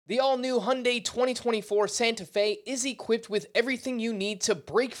The all-new Hyundai 2024 Santa Fe is equipped with everything you need to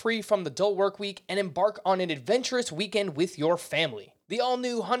break free from the dull work week and embark on an adventurous weekend with your family. The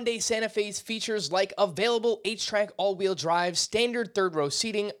all-new Hyundai Santa Fe's features like available H-Track all-wheel drive, standard third-row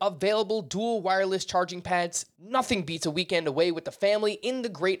seating, available dual wireless charging pads. Nothing beats a weekend away with the family in the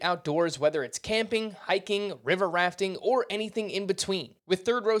great outdoors, whether it's camping, hiking, river rafting, or anything in between. With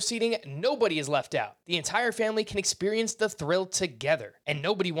third-row seating, nobody is left out. The entire family can experience the thrill together, and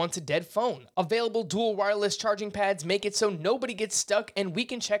nobody wants a dead phone. Available dual wireless charging pads make it so nobody gets stuck, and we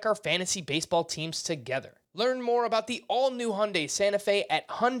can check our fantasy baseball teams together. Learn more about the all-new Hyundai Santa Fe at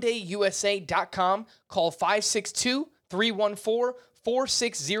HyundaiUSA.com. Call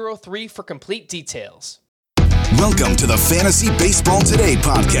 562-314-4603 for complete details. Welcome to the Fantasy Baseball Today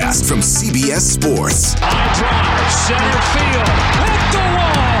podcast from CBS Sports. High drive, center field, hit the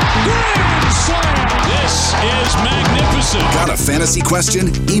wall, grand slam. This is magnificent. Got a fantasy question?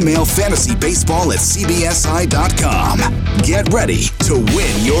 Email fantasybaseball@cbsi.com. Get ready to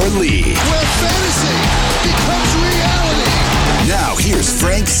win your league. Where fantasy becomes reality. Now here's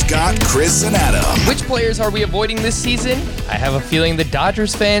Frank, Scott, Chris, and Adam. Which players are we avoiding this season? I have a feeling the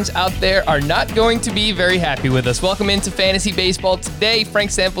Dodgers fans out there are not going to be very happy with us. Welcome into Fantasy Baseball Today.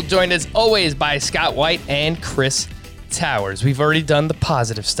 Frank Sample joined as always by Scott White and Chris Towers. We've already done the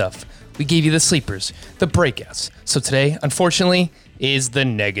positive stuff. We gave you the sleepers, the breakouts. So today, unfortunately, is the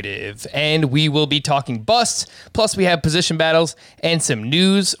negative. And we will be talking busts. Plus, we have position battles and some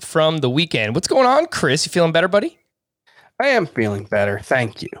news from the weekend. What's going on, Chris? You feeling better, buddy? I am feeling better.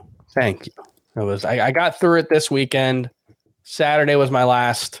 Thank you. I got through it this weekend. Saturday was my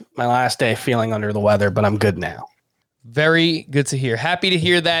last day feeling under the weather, but I'm good now. Very good to hear. Happy to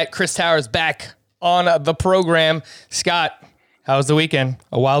hear that. Chris Towers back on the program. Scott, how was the weekend?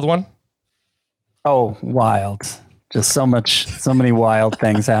 A wild one? Oh, wild. Just so many wild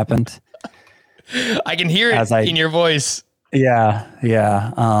things happened. I can hear it in your voice. Yeah.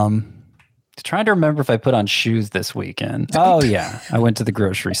 Trying to remember if I put on shoes this weekend. Oh, yeah. I went to the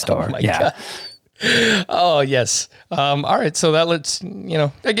grocery store. God. Oh, yes. All right. So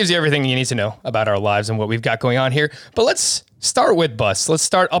that gives you everything you need to know about our lives and what we've got going on here. But let's start with busts. Let's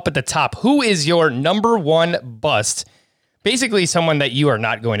start up at the top. Who is your number one bust? Basically, someone that you are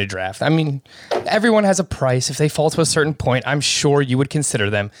not going to draft. I mean, everyone has a price. If they fall to a certain point, I'm sure you would consider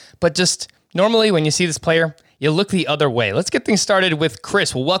them. But just normally when you see this player, you look the other way. Let's get things started with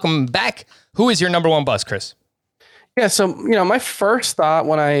Chris. Well, welcome back. Who is your number one bust, Chris? Yeah, so my first thought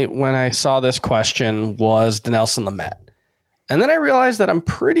when I saw this question was Dinelson Lamet. And then I realized that I'm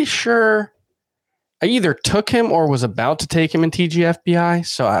pretty sure I either took him or was about to take him in TGFBI.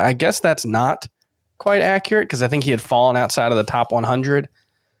 So I guess that's not quite accurate because I think he had fallen outside of the top 100.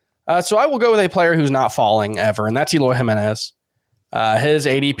 So I will go with a player who's not falling ever, and that's Eloy Jimenez. His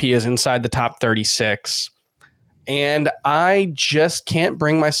ADP is inside the top 36. And I just can't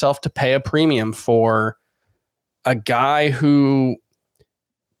bring myself to pay a premium for a guy who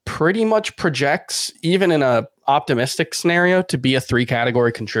pretty much projects, even in a optimistic scenario, to be a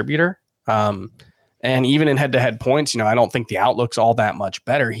 3-category contributor. And even in head-to-head points, I don't think the outlook's all that much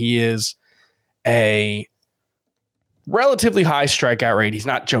better. He is a relatively high strikeout rate. He's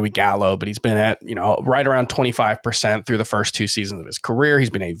not Joey Gallo, but he's been at, right around 25% through the first 2 seasons of his career.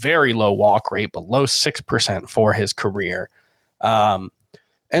 He's been a very low walk rate, below 6% for his career. And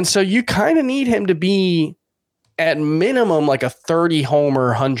so you kind of need him to be at minimum like a 30 homer,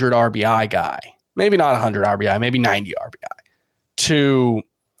 100 RBI guy, maybe not 100 RBI, maybe 90 RBI to,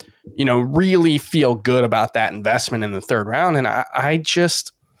 really feel good about that investment in the third round. And I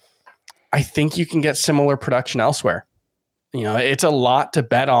think you can get similar production elsewhere. It's a lot to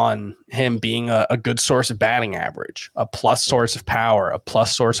bet on him being a good source of batting average, a plus source of power, a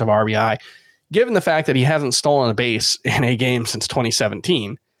plus source of RBI, given the fact that he hasn't stolen a base in a game since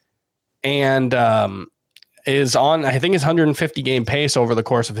 2017 and is on, I think his 150 game pace over the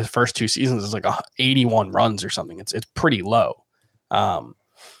course of his first 2 seasons is like 81 runs or something. It's pretty low,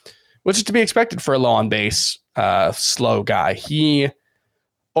 which is to be expected for a low on base, slow guy.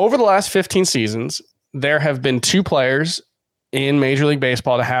 Over the last 15 seasons, there have been 2 players in Major League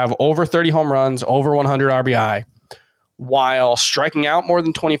Baseball to have over 30 home runs, over 100 RBI, while striking out more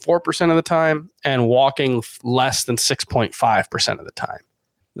than 24% of the time and walking less than 6.5% of the time.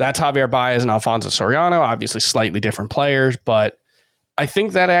 That's Javier Baez and Alfonso Soriano, obviously slightly different players, but I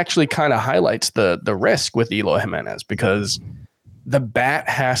think that actually kind of highlights the risk with Eloy Jimenez because the bat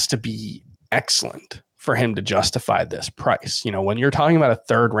has to be excellent for him to justify this price. When you're talking about a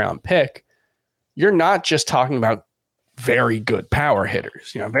 3rd round pick, you're not just talking about very good power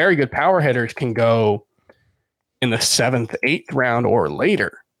hitters. Very good power hitters can go in the 7th, 8th round or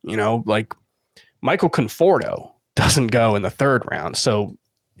later. Like Michael Conforto doesn't go in the third round. So,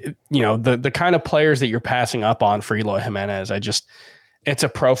 the kind of players that you're passing up on for Eloy Jimenez, it's a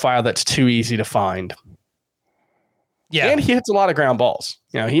profile that's too easy to find. Yeah. And he hits a lot of ground balls.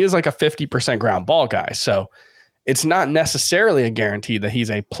 He is like a 50% ground ball guy. So it's not necessarily a guarantee that he's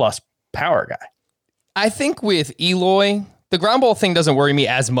a plus power guy. I think with Eloy, the ground ball thing doesn't worry me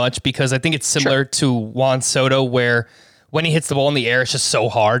as much because I think it's similar to Juan Soto, where when he hits the ball in the air, it's just so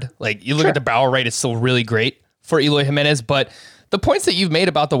hard. Like you look at the barrel rate, it's still really great for Eloy Jimenez. But the points that you've made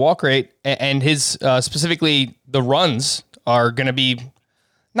about the walk rate and his specifically the runs are going to be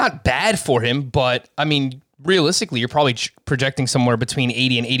not bad for him. But I mean, realistically, you're probably projecting somewhere between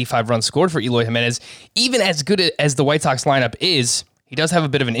 80 and 85 runs scored for Eloy Jimenez. Even as good as the White Sox lineup is, he does have a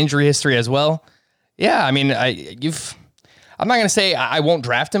bit of an injury history as well. Yeah, I mean, I'm not going to say I won't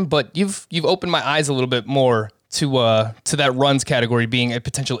draft him, but you've opened my eyes a little bit more to that runs category being a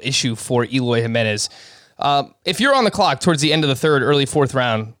potential issue for Eloy Jimenez. If you're on the clock towards the end of the third, early fourth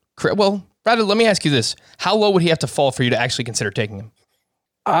round, well, rather, let me ask you this. How low would he have to fall for you to actually consider taking him?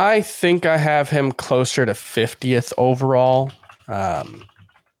 I think I have him closer to 50th overall.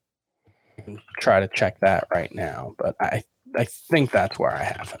 Try to check that right now, but I think that's where I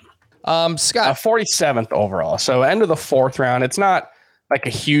have him. Scott, 47th overall. So end of the fourth round. It's not like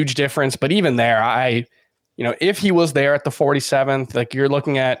a huge difference, but even there, if he was there at the 47th, like you're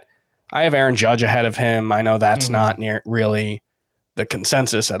looking at, I have Aaron Judge ahead of him. I know that's not near really the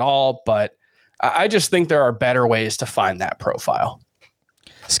consensus at all, but I just think there are better ways to find that profile.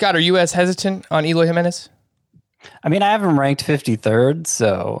 Scott, are you as hesitant on Eloy Jimenez? I mean, I have him ranked 53rd,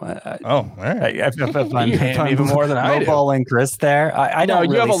 so all right. If I'm even more than I do. Lowballing Chris there. I don't.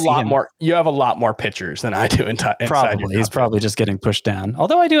 You really have a lot him. more. You have a lot more pitchers than I do. Probably he's probably just getting pushed down.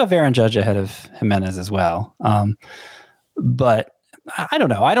 Although I do have Aaron Judge ahead of Jimenez as well. But I don't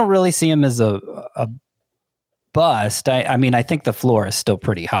know. I don't really see him as a bust. I mean, I think the floor is still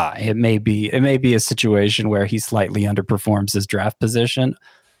pretty high. It may be a situation where he slightly underperforms his draft position.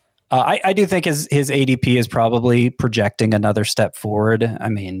 I do think his ADP is probably projecting another step forward. I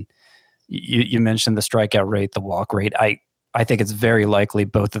mean, you mentioned the strikeout rate, the walk rate. I think it's very likely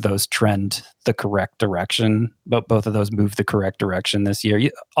both of those trend the correct direction, but both of those move the correct direction this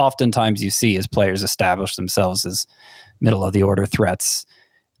year. Oftentimes you see as players establish themselves as middle of the order threats,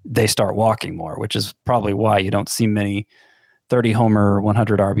 they start walking more, which is probably why you don't see many 30 homer,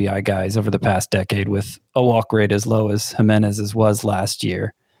 100 RBI guys over the past decade with a walk rate as low as Jimenez's was last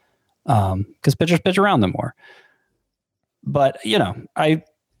year. Because pitchers pitch around them more. But, it's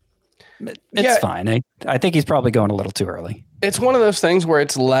fine. I think he's probably going a little too early. It's one of those things where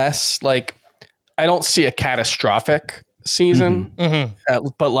it's less like, I don't see a catastrophic season,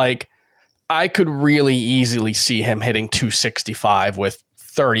 but like I could really easily see him hitting 265 with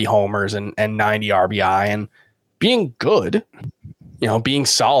 30 homers and 90 RBI and being good, being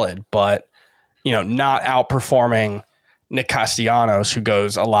solid, but, not outperforming Nick Castellanos, who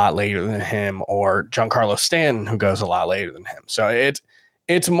goes a lot later than him, or Giancarlo Stanton, who goes a lot later than him. So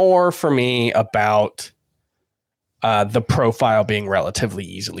it's more for me about the profile being relatively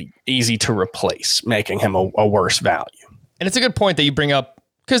easy to replace, making him a worse value. And it's a good point that you bring up,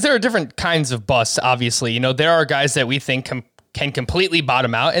 because there are different kinds of busts, obviously. There are guys that we think can completely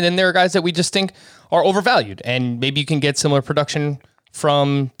bottom out, and then there are guys that we just think are overvalued. And maybe you can get similar production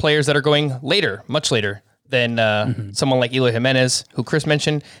from players that are going later, much later, than someone like Eloy Jimenez, who Chris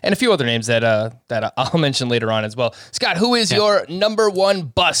mentioned, and a few other names that I'll mention later on as well. Scott, who is your number one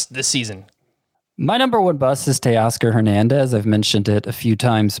bust this season? My number one bust is Teoscar Hernandez. I've mentioned it a few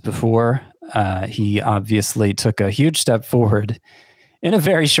times before. He obviously took a huge step forward in a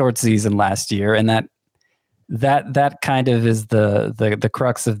very short season last year, and that kind of is the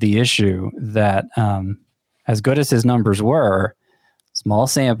crux of the issue. That as good as his numbers were, small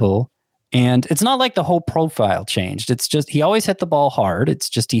sample. And it's not like the whole profile changed. It's just he always hit the ball hard. It's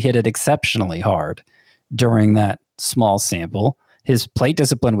just he hit it exceptionally hard during that small sample. His plate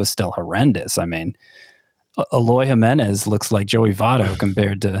discipline was still horrendous. I mean, Eloy Jimenez looks like Joey Votto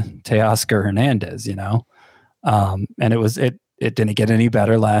compared to Teoscar Hernandez, and it didn't get any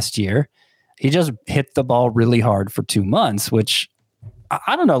better last year. He just hit the ball really hard for 2 months, which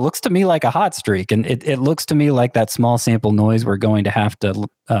I don't know, looks to me like a hot streak. And it looks to me like that small sample noise we're going to have to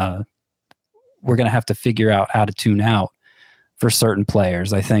figure out how to tune out for certain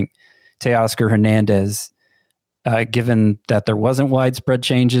players. I think Teoscar Hernandez, given that there wasn't widespread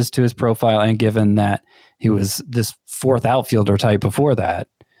changes to his profile and given that he was this fourth outfielder type before that,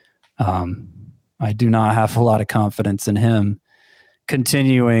 I do not have a lot of confidence in him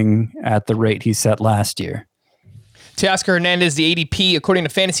continuing at the rate he set last year. Teoscar Hernandez, the ADP, according to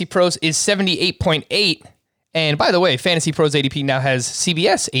Fantasy Pros, is 78.8. And by the way, Fantasy Pros ADP now has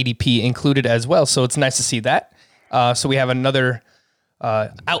CBS ADP included as well, so it's nice to see that. So we have another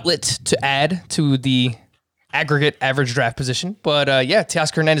outlet to add to the aggregate average draft position. But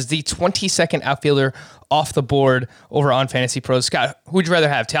Teoscar Hernandez, the 22nd outfielder off the board over on Fantasy Pros. Scott, who would you rather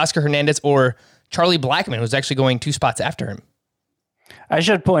have, Teoscar Hernandez or Charlie Blackmon, who's actually going 2 spots after him? I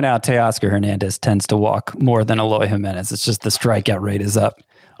should point out Teoscar Hernandez tends to walk more than Eloy Jimenez. It's just the strikeout rate is up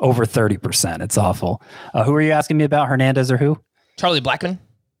over 30%. It's awful. Who are you asking me about, Hernandez or who? Charlie Blackmon.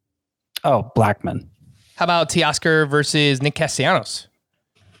 Oh, Blackmon. How about Teoscar versus Nick Castellanos?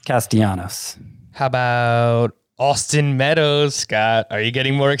 Castellanos. How about Austin Meadows, Scott? Are you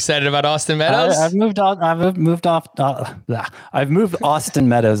getting more excited about Austin Meadows? I've moved Austin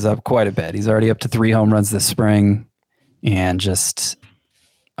Meadows up quite a bit. He's already up to 3 home runs this spring, and just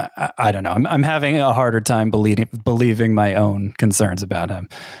I don't know. I'm having a harder time believing my own concerns about him.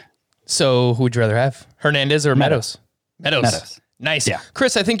 So who would you rather have, Hernandez or Meadows? Meadows. Nice. Yeah.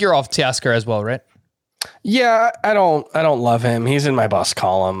 Chris, I think you're off Teoscar as well, right? Yeah, I don't love him. He's in my bust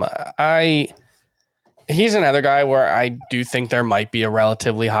column. He's another guy where I do think there might be a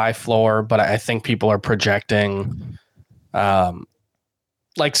relatively high floor, but I think people are projecting,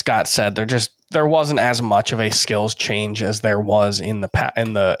 like Scott said, there wasn't as much of a skills change as there was in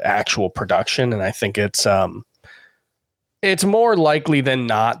the actual production, and I think it's more likely than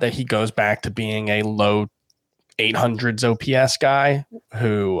not that he goes back to being a low 800s OPS guy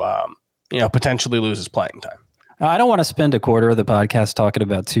who potentially loses playing time. I don't want to spend a quarter of the podcast talking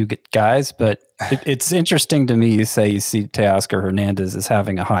about 2 guys, but it's interesting to me you say you see Teoscar Hernandez as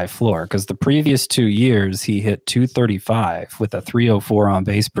having a high floor, because the previous 2 years he hit 235 with a 304 on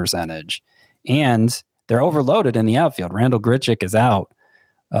base percentage, and they're overloaded in the outfield. Randall Grichuk is out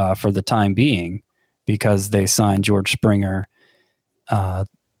for the time being because they signed George Springer. That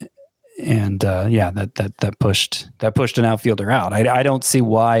pushed an outfielder out. I don't see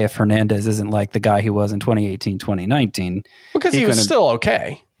why, if Hernandez isn't like the guy he was in 2018, 2019. Because he was still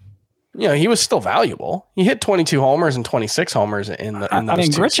okay. He was still valuable. He hit 22 homers and 26 homers in those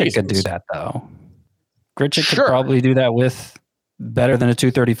Grichuk could do that, though. Grichuk could probably do that with better than a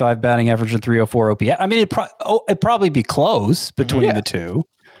 235 batting average and 304 OPS. I mean, it'd probably be close between the two,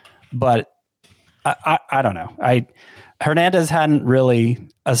 but I don't know. Hernandez hadn't really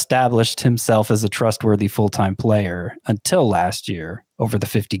established himself as a trustworthy full-time player until last year over the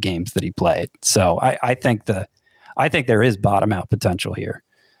 50 games that he played. So I think there is bottom out potential here.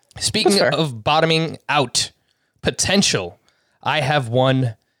 Speaking of bottoming out potential, I have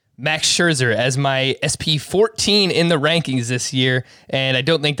one Max Scherzer as my SP14 in the rankings this year, and I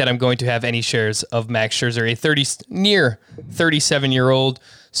don't think that I'm going to have any shares of Max Scherzer, a near 37-year-old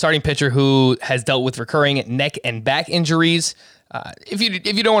starting pitcher who has dealt with recurring neck and back injuries. If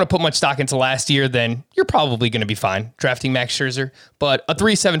you don't want to put much stock into last year, then you're probably going to be fine drafting Max Scherzer. But a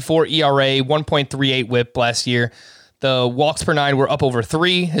 3.74 ERA, 1.38 WHIP last year. The walks per 9 were up over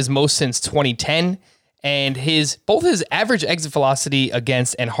 3, his most since 2010. And both his average exit velocity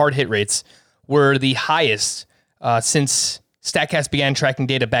against and hard hit rates were the highest since StatCast began tracking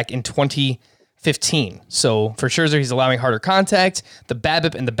data back in 2015. So for Scherzer, he's allowing harder contact. The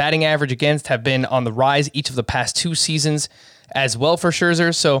BABIP and the batting average against have been on the rise each of the past 2 seasons as well for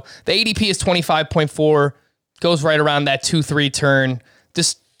Scherzer. So the ADP is 25.4, goes right around that 2-3 turn.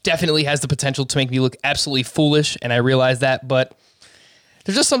 This definitely has the potential to make me look absolutely foolish, and I realize that, but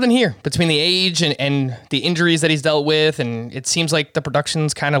there's just something here between the age and the injuries that he's dealt with, and it seems like the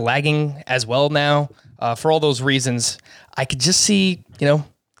production's kind of lagging as well now. For all those reasons, I could just see,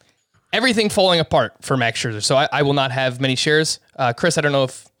 everything falling apart for Max Scherzer. So I will not have many shares. Chris, I don't know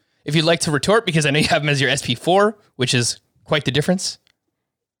if you'd like to retort, because I know you have him as your SP4, which is quite the difference.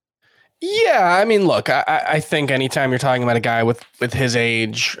 Yeah, I mean, look, I think anytime you're talking about a guy with his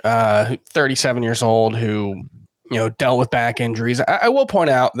age, 37 years old, who dealt with back injuries. I will point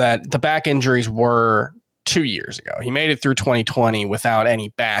out that the back injuries were 2 years ago. He made it through 2020 without any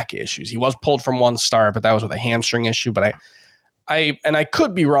back issues. He was pulled from one start, but that was with a hamstring issue. But I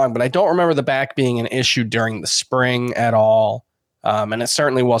could be wrong, but I don't remember the back being an issue during the spring at all. And it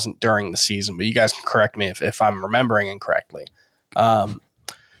certainly wasn't during the season, but you guys can correct me if I'm remembering incorrectly.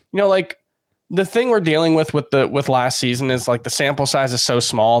 Like the thing we're dealing with last season is like the sample size is so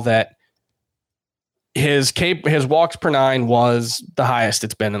small that his walks per 9 was the highest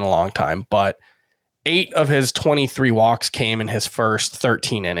it's been in a long time, but 8 of his 23 walks came in his first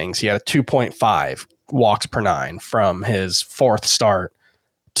 13 innings. He had a 2.5 walks per 9 from his 4th start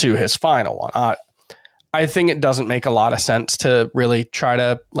to his final one. I think it doesn't make a lot of sense to really try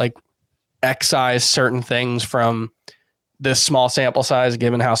to excise certain things from this small sample size,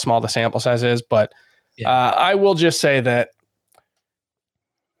 given how small the sample size is. But I will just say that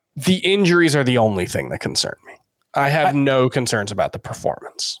the injuries are the only thing that concern me. I have no concerns about the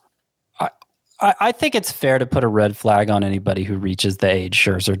performance. I think it's fair to put a red flag on anybody who reaches the age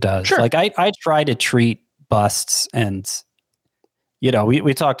Scherzer does. Sure. Like I try to treat busts and,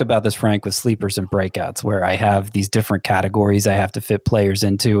 we talked about this, Frank, with sleepers and breakouts, where I have these different categories I have to fit players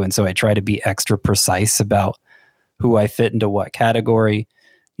into. And so I try to be extra precise about who I fit into what category.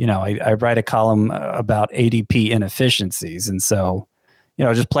 I write a column about ADP inefficiencies. And so,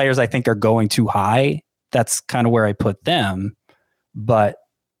 just players I think are going too high. That's kind of where I put them. But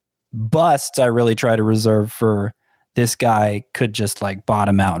busts, I really try to reserve for this guy could just like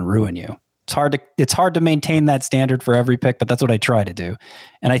bottom out and ruin you. It's hard to maintain that standard for every pick, but that's what I try to do.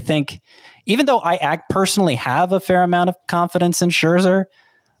 And I think even though I personally have a fair amount of confidence in Scherzer,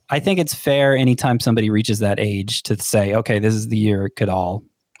 I think it's fair anytime somebody reaches that age to say, okay, this is the year it could all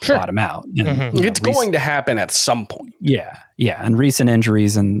bottom out. And, it's going to happen at some point. Yeah. Yeah. And recent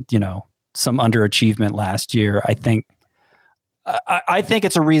injuries and, some underachievement last year, I think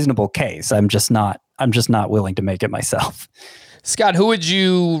it's a reasonable case. I'm just not willing to make it myself. Scott, who would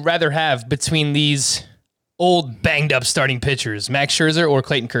you rather have between these old banged up starting pitchers, Max Scherzer or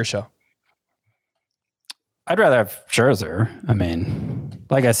Clayton Kershaw? I'd rather have Scherzer. I mean,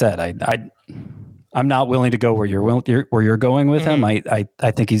 like I said, I'm not willing to go where you're going with him. I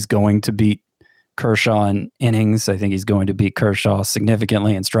think he's going to beat Kershaw in innings. I think he's going to beat Kershaw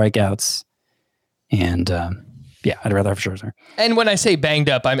significantly in strikeouts. And I'd rather have Scherzer. And when I say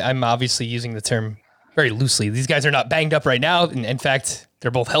banged up, I'm obviously using the term very loosely. These guys are not banged up right now. In fact,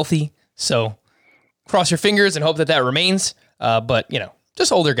 they're both healthy. So cross your fingers and hope that remains. But,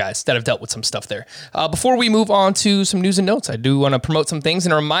 just older guys that have dealt with some stuff there. Before we move on to some news and notes, I do want to promote some things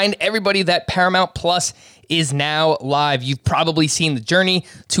and remind everybody that Paramount Plus is now live. You've probably seen the journey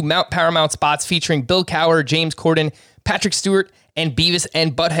to Mount Paramount spots featuring Bill Cowher, James Corden, Patrick Stewart, and Beavis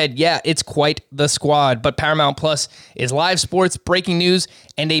and Butthead. Yeah, it's quite the squad, but Paramount Plus is live sports, breaking news,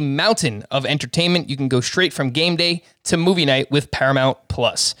 and a mountain of entertainment. You can go straight from game day to movie night with Paramount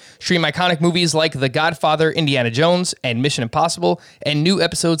Plus. Stream iconic movies like The Godfather, Indiana Jones, and Mission Impossible, and new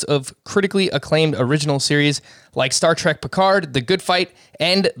episodes of critically acclaimed original series like Star Trek Picard, The Good Fight,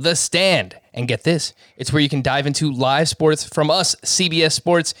 and The Stand. And get this, it's where you can dive into live sports from us, CBS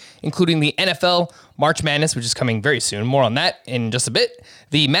Sports, including the NFL, March Madness, which is coming very soon. More on that in just a bit.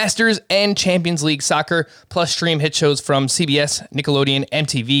 The Masters and Champions League Soccer, plus stream hit shows from CBS, Nickelodeon,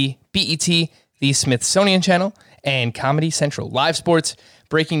 MTV, BET, the Smithsonian Channel, and Comedy Central. Live sports,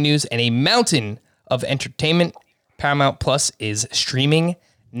 breaking news, and a mountain of entertainment. Paramount Plus is streaming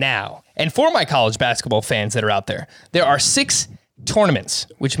now. And for my college basketball fans that are out there are 6 tournaments,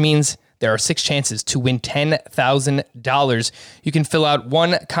 which means there are 6 chances to win $10,000. You can fill out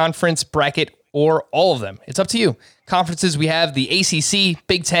one conference bracket or all of them. It's up to you. Conferences, we have the ACC,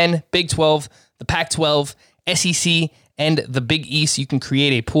 Big 10, Big 12, the Pac-12, SEC, and the Big East. You can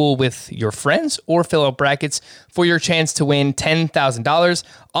create a pool with your friends or fill out brackets for your chance to win $10,000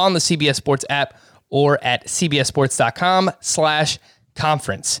 on the CBS Sports app or at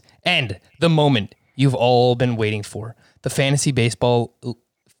cbssports.com/conference. And the moment you've all been waiting for, the Fantasy Baseball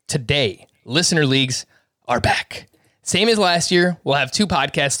Today Listener Leagues are back. Same as last year, we'll have 2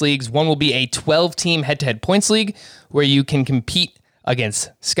 podcast leagues. One will be a 12-team head-to-head points league where you can compete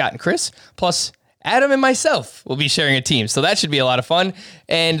against Scott and Chris, plus Adam and myself will be sharing a team. So that should be a lot of fun.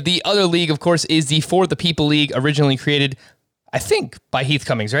 And the other league, of course, is the For the People League, originally created, I think, by Heath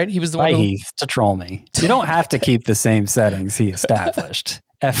Cummings, right? He was the one Heath, to troll me. You don't have to keep the same settings he established.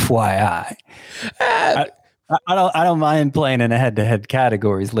 FYI. I don't mind playing in a head-to-head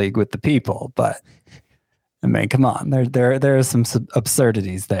categories league with the people, but I mean, come on, there are some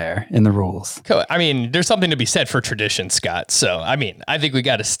absurdities there in the rules. I mean, there's something to be said for tradition, Scott. So, I mean, I think we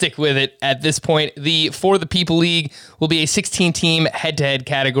got to stick with it at this point. The For the People League will be a 16-team head-to-head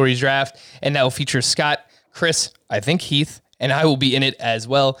categories draft, and that will feature Scott, Chris, I think Heath, and I will be in it as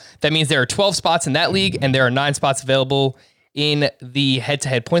well. That means there are 12 spots in that league, and there are 9 spots available in the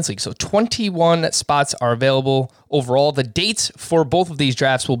head-to-head points league. So 21 spots are available overall. The dates for both of these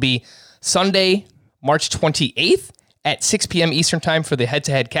drafts will be Sunday, March 28th at 6 p.m. Eastern time for the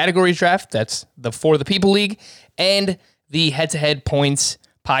head-to-head categories draft. That's the For the People League. And the head-to-head points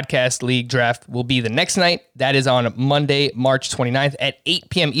podcast league draft will be the next night. That is on Monday, March 29th at 8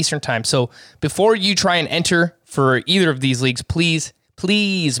 p.m. Eastern time. So before you try and enter for either of these leagues, please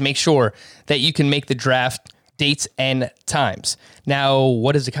make sure that you can make the draft dates and times. Now,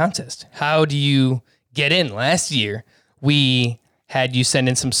 what is the contest? How do you get in? Last year, we had you send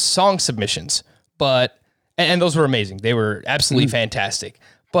in some song submissions, and And those were amazing. They were absolutely fantastic.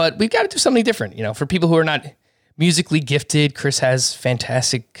 But we've got to do something different, for people who are not musically gifted. Chris has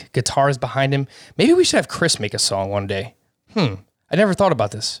fantastic guitars behind him. Maybe we should have Chris make a song one day. I never thought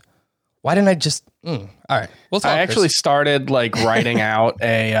about this. Why didn't I just? All right, we'll talk. I actually started writing out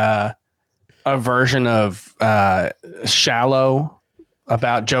a version of "Shallow"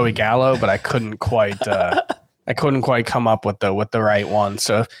 about Joey Gallo, but I couldn't quite come up with the right one.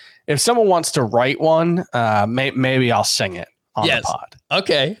 So if someone wants to write one, maybe I'll sing it on the pod.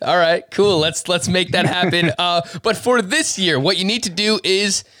 Okay. All right. Cool. Let's make that happen. But for this year, what you need to do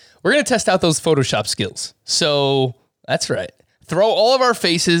is we're going to test out those Photoshop skills. So that's right. Throw all of our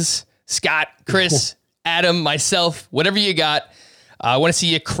faces, Scott, Chris, Adam, myself, whatever you got. I want to see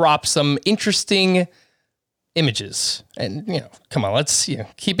you crop some interesting images. And, come on, let's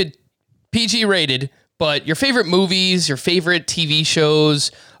keep it PG rated. But your favorite movies, your favorite TV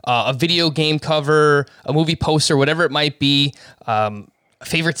shows, a video game cover, a movie poster, whatever it might be, a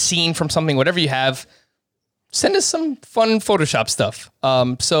favorite scene from something, whatever you have, send us some fun Photoshop stuff.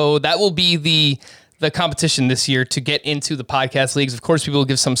 So that will be the competition this year to get into the podcast leagues. Of course, we will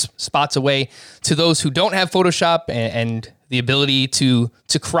give some spots away to those who don't have Photoshop and the ability to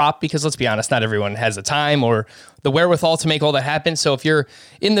crop, because let's be honest, not everyone has the time or the wherewithal to make all that happen. So if you're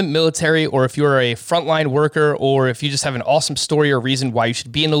in the military, or if you're a frontline worker, or if you just have an awesome story or reason why you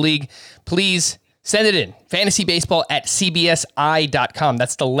should be in the league, please send it in. fantasybaseball@cbsi.com.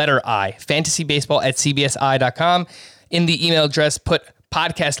 That's the letter I. fantasybaseball@cbsi.com. In the email address, put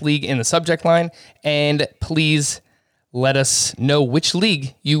podcast league in the subject line, and please let us know which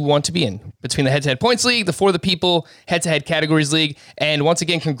league you want to be in, between the head-to-head points league, the For the People head-to-head categories league. And once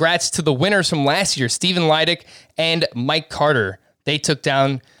again, congrats to the winners from last year, Stephen Leidick and Mike Carter. They took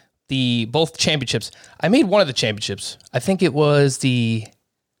down both championships. I made one of the championships. I think it was the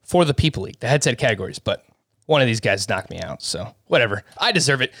For the People league, the head-to-head categories, but one of these guys knocked me out, so whatever. I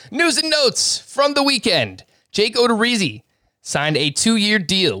deserve it. News and notes from the weekend. Jake Odorizzi signed a 2-year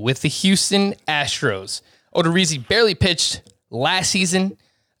deal with the Houston Astros. Odorizzi barely pitched last season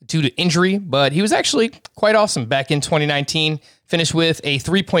due to injury, but he was actually quite awesome back in 2019. Finished with a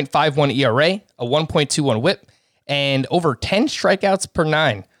 3.51 ERA, a 1.21 WHIP, and over 10 strikeouts per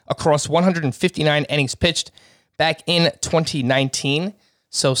 9 across 159 innings pitched back in 2019.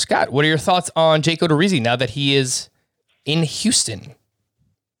 So, Scott, what are your thoughts on Jake Odorizzi now that he is in Houston?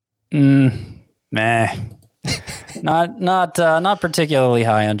 Meh. Not particularly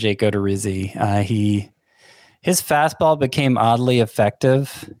high on Jake Odorizzi. His fastball became oddly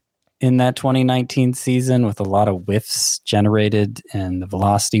effective in that 2019 season, with a lot of whiffs generated and the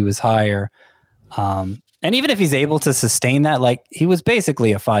velocity was higher. And even if he's able to sustain that, he was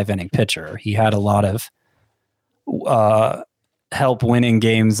basically a 5-inning pitcher. He had a lot of help winning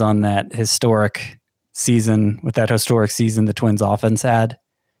games on that historic season, the Twins offense had.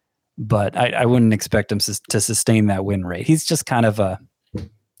 But I wouldn't expect him to sustain that win rate. He's just kind of a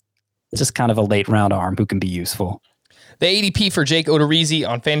late round arm who can be useful. The ADP for Jake Odorizzi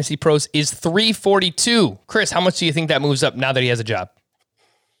on Fantasy Pros is 342. Chris, how much do you think that moves up now that he has a job?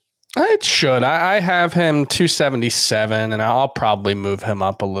 It should. I have him 277, and I'll probably move him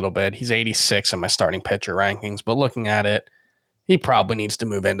up a little bit. He's 86 in my starting pitcher rankings, but looking at it, he probably needs to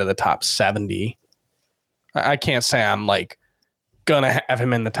move into the top 70. I can't say I'm gonna have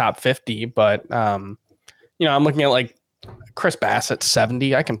him in the top 50, but I'm looking at Chris Bassett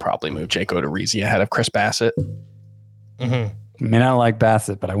 70. I can probably move Jake Odorizzi ahead of Chris Bassett. Mm-hmm. I mean, I don't like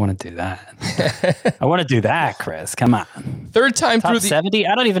Bassett, but I want to do that. I want to do that, Chris. Come on. Third time top through the 70.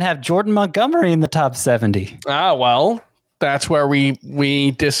 I don't even have Jordan Montgomery in the top 70. Well, that's where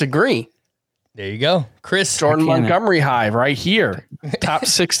we disagree. There you go, Chris. Jordan Montgomery high right here, top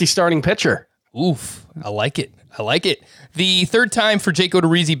 60 starting pitcher. Oof, I like it. The third time for Jake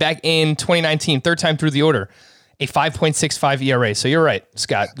Odorizzi back in 2019, third time through the order, a 5.65 ERA. So you're right,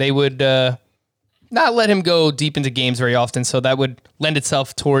 Scott. They would not let him go deep into games very often, so that would lend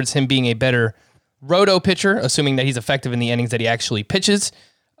itself towards him being a better roto pitcher, assuming that he's effective in the innings that he actually pitches.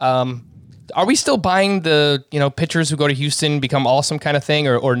 Are we still buying the pitchers who go to Houston become awesome kind of thing,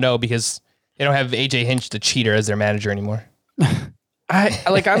 or no, because they don't have AJ Hinch, the cheater, as their manager anymore?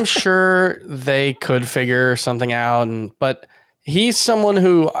 I'm sure they could figure something out, but he's someone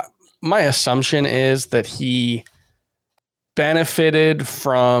who my assumption is that he benefited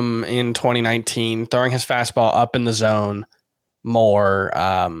from in 2019 throwing his fastball up in the zone more.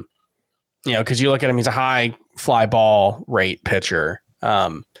 Because you look at him, he's a high fly ball rate pitcher.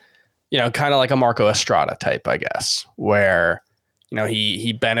 Kind of like a Marco Estrada type, I guess, where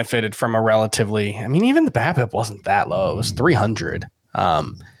he benefited from a relatively. I mean, even the BABIP wasn't that low; it was 300.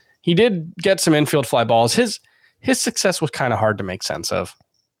 he did get some infield fly balls. His success was kind of hard to make sense of.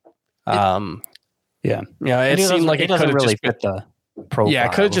 Yeah. It seemed like it could have really just been, fit the profile. yeah,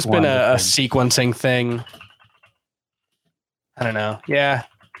 it could have just been a sequencing thing. I don't know. Yeah.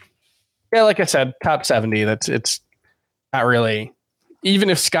 Yeah, like I said, top 70. It's not really, even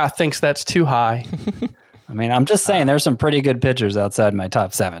if Scott thinks that's too high. I mean, I'm just saying there's some pretty good pitchers outside my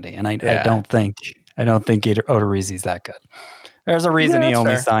top 70, and I don't think Odorizzi's that good. There's a reason he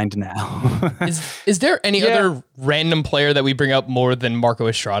only signed now. Is there any other random player that we bring up more than Marco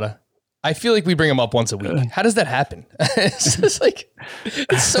Estrada? I feel like we bring him up once a week. How does that happen? It's just like,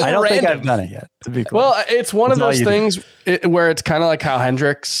 it's so I don't random. think I've done it yet, to be clear. Well, it's one of those things where it's kind of like Kyle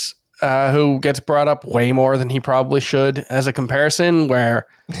Hendricks, who gets brought up way more than he probably should as a comparison, where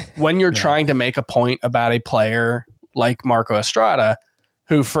when you're trying to make a point about a player like Marco Estrada,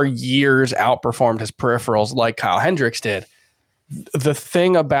 who for years outperformed his peripherals like Kyle Hendricks did, the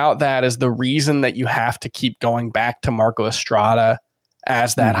thing about that is the reason that you have to keep going back to Marco Estrada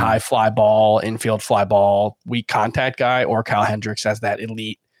as that high fly ball, infield fly ball, weak contact guy, or Kyle Hendricks as that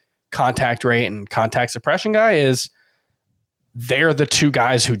elite contact rate and contact suppression guy is they're the two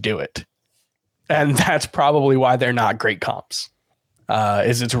guys who do it. And that's probably why they're not great comps,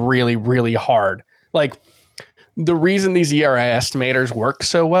 is it's really, really hard. Like the reason these ERA estimators work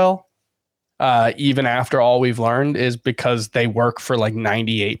so well, even after all we've learned, is because they work for like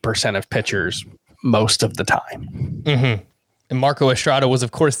 98% of pitchers most of the time. Mm-hmm. And Marco Estrada was,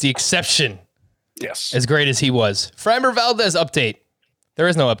 of course, the exception. Yes. As great as he was. Framber Valdez update. There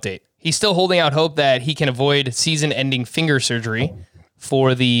is no update. He's still holding out hope that he can avoid season-ending finger surgery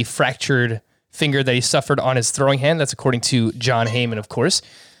for the fractured finger that he suffered on his throwing hand. That's according to John Heyman, of course.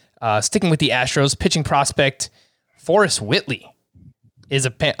 Sticking with the Astros, pitching prospect Forrest Whitley is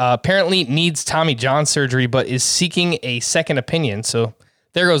apparently needs Tommy John surgery, but is seeking a second opinion. So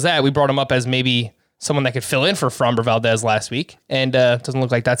there goes that. We brought him up as maybe someone that could fill in for Framber Valdez last week, and doesn't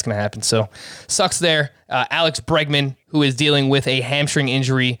look like that's going to happen. So sucks there. Alex Bregman, who is dealing with a hamstring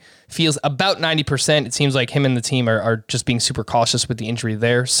injury, feels about 90%. It seems like him and the team are just being super cautious with the injury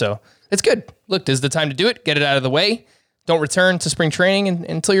there. So it's good. Look, this is the time to do it. Get it out of the way. Don't return to spring training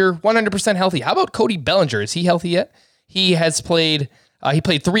until you're 100% healthy. How about Cody Bellinger? Is he healthy yet? He has played. He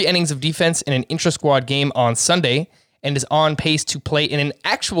played 3 innings of defense in an intra-squad game on Sunday and is on pace to play in an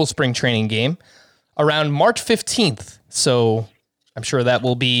actual spring training game around March 15th. So I'm sure that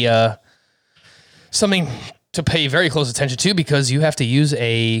will be something to pay very close attention to, because you have to use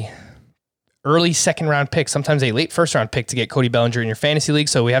a early second round pick, sometimes a late first round pick, to get Cody Bellinger in your fantasy league.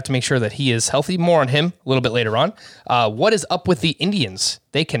 So we have to make sure that he is healthy. More on him a little bit later on. What is up with the Indians?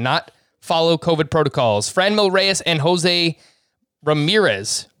 They cannot follow COVID protocols. Franmil Reyes and Jose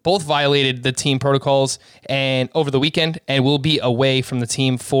Ramirez both violated the team protocols and over the weekend and will be away from the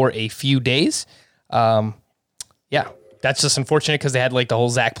team for a few days. Yeah, that's just unfortunate because they had like the whole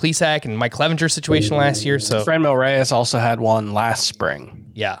Zach Plesac and Mike Clevenger situation last year. So Franmil Reyes also had one last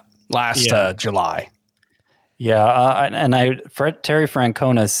spring. Yeah. Last July. Yeah, Terry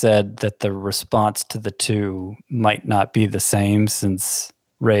Francona said that the response to the two might not be the same since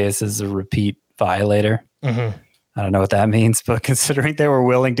Reyes is a repeat violator. Mm-hmm. I don't know what that means, but considering they were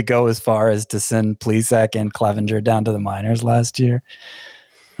willing to go as far as to send Plesac and Clevenger down to the minors last year,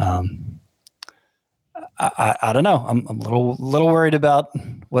 I don't know. I'm a little worried about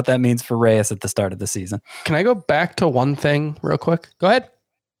what that means for Reyes at the start of the season. Can I go back to one thing real quick? Go ahead.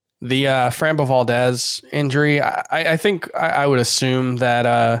 The Framber Valdez injury. I think I would assume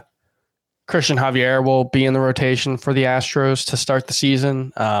that Christian Javier will be in the rotation for the Astros to start the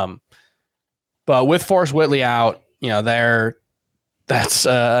season. But with Forrest Whitley out, that's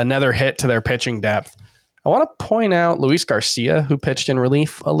another hit to their pitching depth. I want to point out Luis Garcia, who pitched in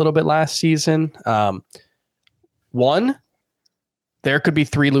relief a little bit last season. There could be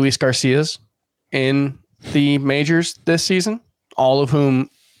 3 Luis Garcias in the majors this season, all of whom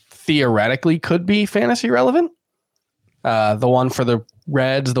theoretically could be fantasy relevant. The one for the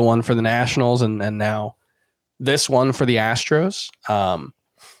Reds, the one for the Nationals, and now this one for the Astros.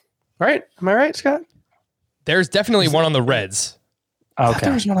 Right? Am I right, Scott? There's definitely one on the Reds. Okay.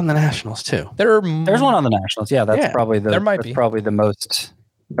 There's one on the Nationals too. There's one on the Nationals. Yeah, that's probably the most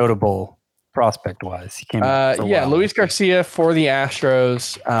notable prospect wise. He came Luis Garcia for the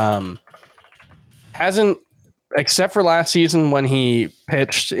Astros hasn't, except for last season when he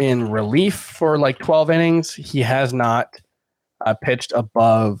pitched in relief for like 12 innings, he has not pitched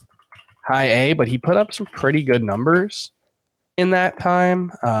above high A, but he put up some pretty good numbers in that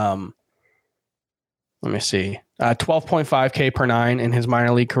time. Let me see. 12.5K per 9 in his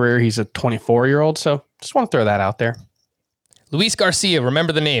minor league career. He's a 24-year-old, so just want to throw that out there. Luis Garcia,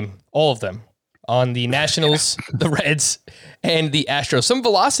 remember the name, all of them, on the Nationals, the Reds, and the Astros. Some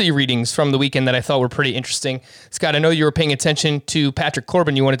velocity readings from the weekend that I thought were pretty interesting. Scott, I know you were paying attention to Patrick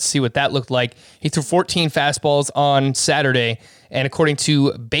Corbin. You wanted to see what that looked like. He threw 14 fastballs on Saturday, and according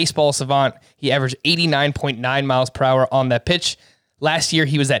to Baseball Savant, he averaged 89.9 miles per hour on that pitch. Last year,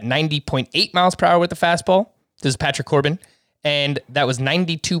 he was at 90.8 miles per hour with the fastball. This is Patrick Corbin, and that was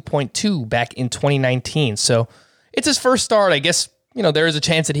 92.2 back in 2019. So it's his first start. I guess, there is a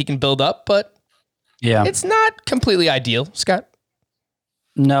chance that he can build up, but yeah, it's not completely ideal, Scott.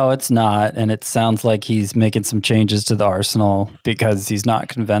 No, it's not. And it sounds like he's making some changes to the arsenal because he's not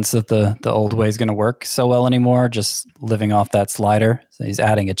convinced that the old way is going to work so well anymore, just living off that slider. So he's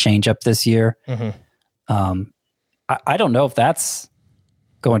adding a changeup this year. Mm-hmm. I don't know if that's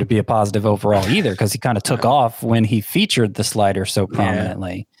going to be a positive overall either, because he kind of took off when he featured the slider so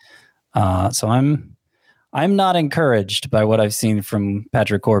prominently. So I'm not encouraged by what I've seen from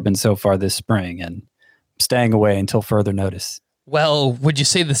Patrick Corbin so far this spring, and staying away until further notice. Well, would you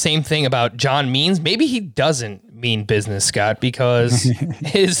say the same thing about John Means? Maybe he doesn't mean business, Scott, because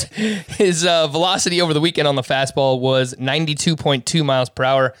his velocity over the weekend on the fastball was 92.2 miles per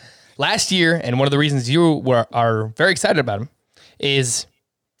hour last year. And one of the reasons you are very excited about him is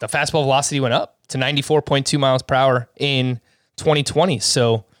the fastball velocity went up to 94.2 miles per hour in 2020.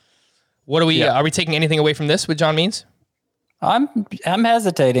 So what are we taking anything away from this with John Means? I'm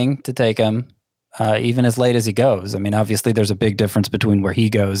hesitating to take him. Even as late as he goes. I mean, obviously there's a big difference between where he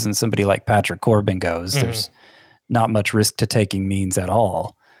goes and somebody like Patrick Corbin goes. Mm-hmm. There's not much risk to taking Means at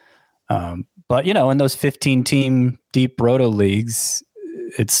all. But, in those 15-team deep roto leagues,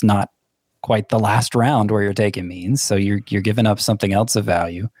 it's not quite the last round where you're taking Means. So you're giving up something else of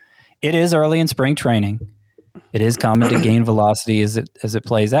value. It is early in spring training. It is common to gain velocity as it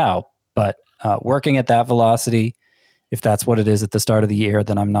plays out. But working at that velocity, if that's what it is at the start of the year,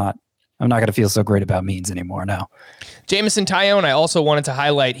 then I'm not going to feel so great about Means anymore now. Jameson Taillon, I also wanted to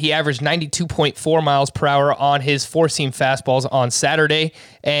highlight, he averaged 92.4 miles per hour on his four-seam fastballs on Saturday.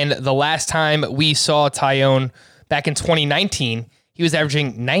 And the last time we saw Taillon back in 2019, he was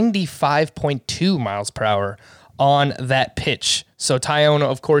averaging 95.2 miles per hour on that pitch. So Taillon,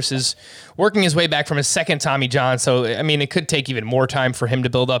 of course, is working his way back from his second Tommy John. So, I mean, it could take even more time for him to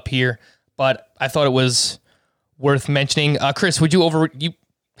build up here. But I thought it was worth mentioning. Chris,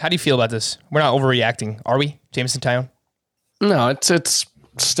 how do you feel about this? We're not overreacting, are we, Jameson Taillon? No, it's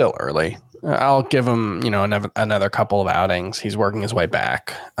still early. I'll give him, another couple of outings. He's working his way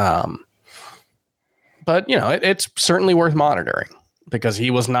back. But, it's certainly worth monitoring because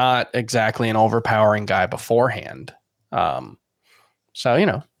he was not exactly an overpowering guy beforehand. So,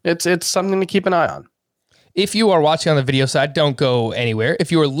 it's something to keep an eye on. If you are watching on the video side, don't go anywhere. If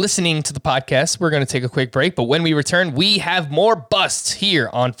you are listening to the podcast, we're going to take a quick break. But when we return, we have more busts here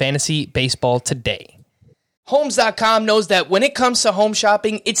on Fantasy Baseball Today. Homes.com knows that when it comes to home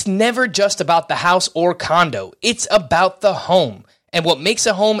shopping, it's never just about the house or condo. It's about the home. And what makes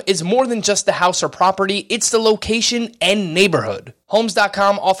a home is more than just the house or property, it's the location and neighborhood.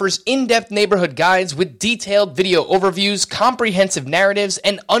 Homes.com offers in-depth neighborhood guides with detailed video overviews, comprehensive narratives,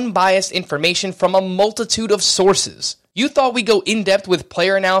 and unbiased information from a multitude of sources. You thought we'd go in-depth with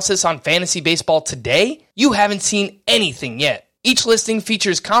player analysis on Fantasy Baseball Today? You haven't seen anything yet. Each listing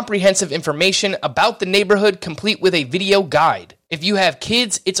features comprehensive information about the neighborhood, complete with a video guide. If you have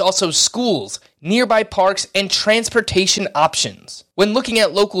kids, it's also schools, nearby parks, and transportation options. When looking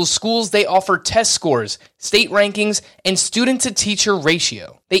at local schools, they offer test scores, state rankings, and student-to-teacher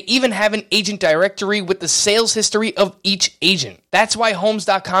ratio. They even have an agent directory with the sales history of each agent. That's why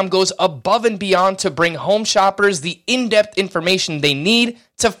Homes.com goes above and beyond to bring home shoppers the in-depth information they need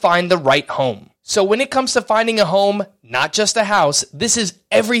to find the right home. So when it comes to finding a home, not just a house, this is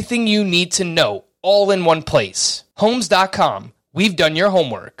everything you need to know, all in one place. Homes.com. We've done your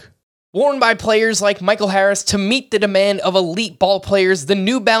homework. Worn by players like Michael Harris to meet the demand of elite ball players, the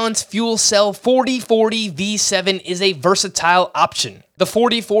New Balance Fuel Cell 4040 V7 is a versatile option. The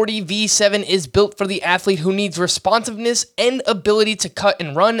 4040 V7 is built for the athlete who needs responsiveness and ability to cut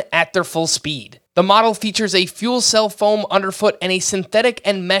and run at their full speed. The model features a fuel cell foam underfoot and a synthetic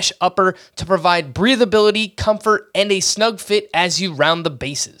and mesh upper to provide breathability, comfort, and a snug fit as you round the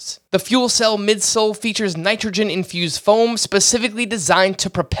bases. The fuel cell midsole features nitrogen-infused foam specifically designed to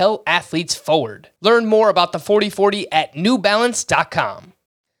propel athletes forward. Learn more about the 4040 at newbalance.com.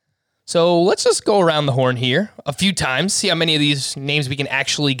 So let's just go around the horn here a few times, see how many of these names we can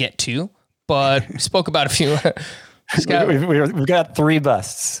actually get to. But we spoke about a few. Scott, We've got 3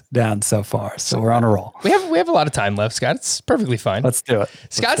 busts down so far, so we're on a roll. we have a lot of time left, Scott. It's perfectly fine. Let's do it.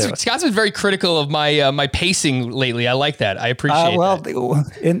 Scott's been very critical of my pacing lately. I like that. I appreciate that.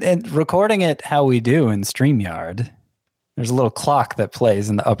 In recording it how we do in StreamYard, there's a little clock that plays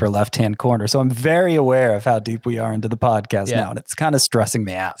in the upper left-hand corner. So I'm very aware of how deep we are into the podcast now, and it's kind of stressing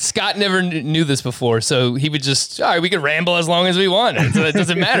me out. Scott never knew this before, so he would just, all right, we could ramble as long as we want. So it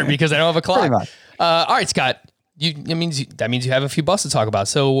doesn't matter because I don't have a clock. Pretty much. All right, Scott. That means you have a few busts to talk about.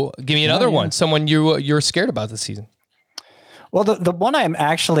 So give me another one. Someone you're scared about this season. Well, the one I'm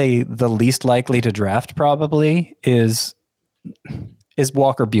actually the least likely to draft probably is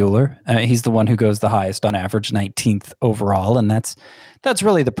Walker Buehler. He's the one who goes the highest on average, 19th overall, and that's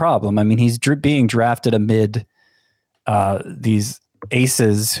really the problem. I mean, he's being drafted amid these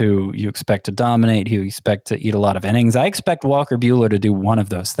aces who you expect to dominate, who you expect to eat a lot of innings. I expect Walker Buehler to do one of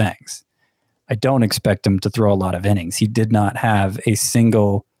those things. I don't expect him to throw a lot of innings. He did not have a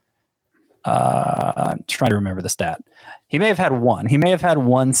single. I'm trying to remember the stat. He may have had one. He may have had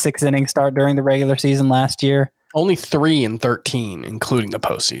 1 6-inning start during the regular season last year. Only 3 in 13, including the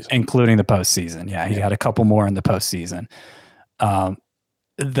postseason. Yeah, he had a couple more in the postseason.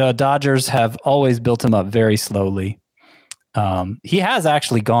 The Dodgers have always built him up very slowly. He has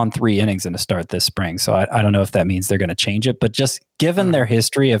actually gone 3 innings in a start this spring, so I don't know if that means they're going to change it. But just given their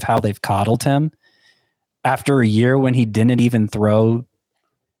history of how they've coddled him, after a year when he didn't even throw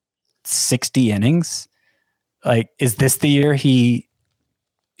 60 innings, like, is this the year he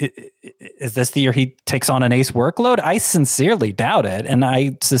takes on an ace workload? I sincerely doubt it, and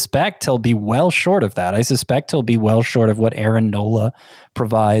I suspect he'll be well short of that. I suspect he'll be well short of what Aaron Nola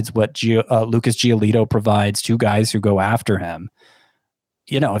provides, what Lucas Giolito provides, 2 guys who go after him.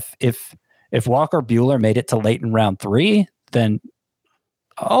 You know, if Walker Buehler made it to late in round 3, then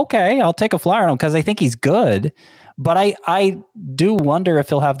okay, I'll take a flyer on him because I think he's good. But I do wonder if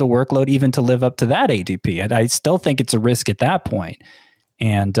he'll have the workload even to live up to that ADP. And I still think it's a risk at that point.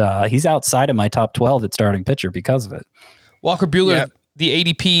 And he's outside of my top 12 at starting pitcher because of it. Walker Buehler, the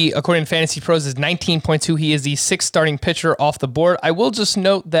ADP, according to Fantasy Pros, is 19.2. He is the 6th starting pitcher off the board. I will just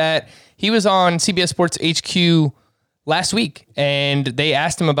note that he was on CBS Sports HQ last week, and they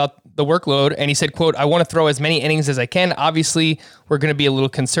asked him about the workload, and he said, quote, "I want to throw as many innings as I can. Obviously, we're going to be a little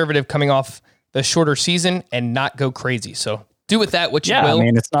conservative coming off the shorter season and not go crazy. So do with that what you will." I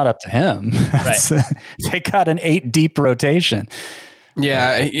mean, it's not up to him. Right. They got an 8-deep rotation.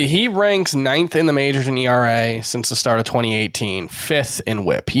 Yeah, he ranks 9th in the majors in ERA since the start of 2018, 5th in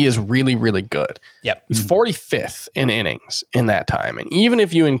WHIP. He is really, really good. Yep. He's 45th in innings in that time. And even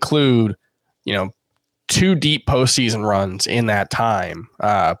if you include, 2 deep postseason runs in that time,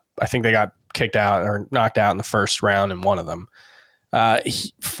 I think they got kicked out or knocked out in the first round in one of them.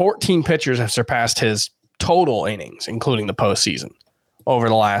 14 pitchers have surpassed his total innings, including the postseason, over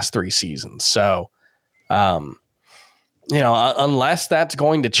the last 3 seasons. So, unless that's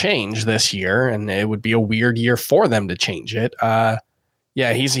going to change this year, and it would be a weird year for them to change it.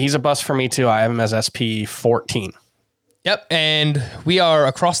 He's a bust for me too. I have him as SP 14. Yep, and we are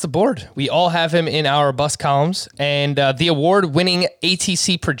across the board. We all have him in our bust columns, and the award-winning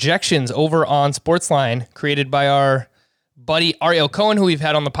ATC projections over on Sportsline, created by our buddy Ariel Cohen, who we've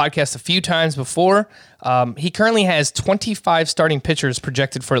had on the podcast a few times before. He currently has 25 starting pitchers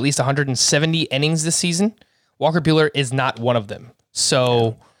projected for at least 170 innings this season. Walker Buehler is not one of them.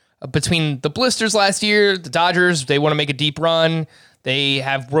 So between the blisters last year, the Dodgers, they want to make a deep run. They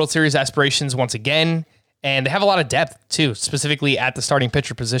have World Series aspirations once again, and they have a lot of depth too, specifically at the starting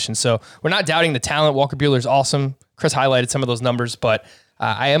pitcher position. So we're not doubting the talent. Walker Buehler is awesome. Chris highlighted some of those numbers, but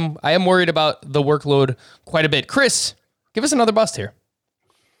I am worried about the workload quite a bit. Chris, give us another bust here.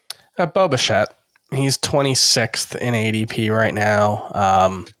 Bo Bichette. He's 26th in ADP right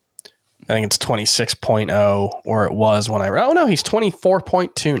now. I think it's 26.0, or it was when he's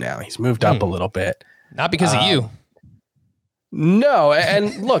 24.2 now. He's moved up a little bit. Not because of you. No,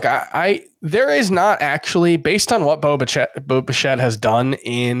 and look, I there is not actually, based on what Bo Bichette has done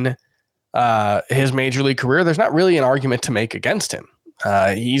in his major league career, there's not really an argument to make against him.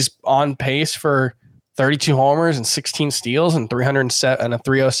 He's on pace for 32 homers and 16 steals and 307 and a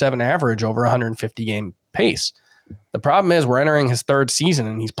 307 average over 150 game pace. The problem is we're entering his 3rd season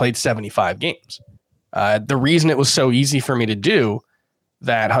and he's played 75 games. The reason it was so easy for me to do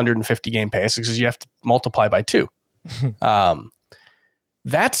that 150 game pace is because you have to multiply by 2.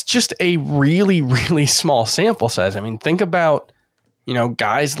 That's just a really, really small sample size. I mean, think about,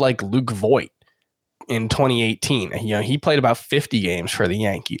 guys like Luke Voit in 2018. He played about 50 games for the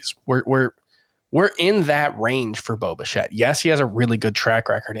Yankees. We're in that range for Bo Bichette. Yes, he has a really good track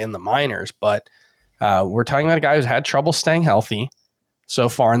record in the minors, but We're talking about a guy who's had trouble staying healthy so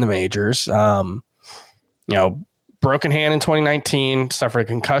far in the majors. Broken hand in 2019, suffered a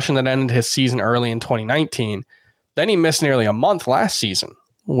concussion that ended his season early in 2019. Then he missed nearly a month last season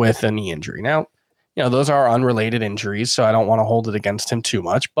with a knee injury. Now, those are unrelated injuries, so I don't want to hold it against him too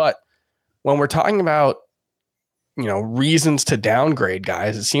much. But when we're talking about, reasons to downgrade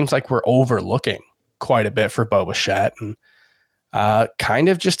guys, it seems like we're overlooking quite a bit for Bo Bichette and kind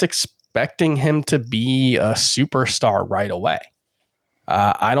of just expecting him to be a superstar right away.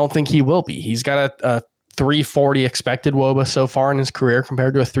 I don't think he will be. He's got a 340 expected WOBA so far in his career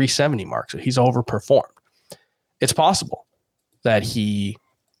compared to a 370 mark. So he's overperformed. It's possible that he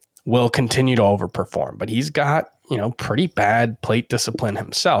will continue to overperform, but he's got, pretty bad plate discipline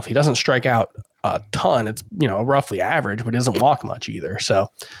himself. He doesn't strike out a ton. It's, roughly average, but he doesn't walk much either. So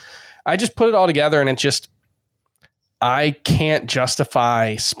I just put it all together, and I can't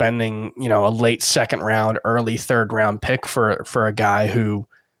justify spending, a late second round, early third round pick for a guy who,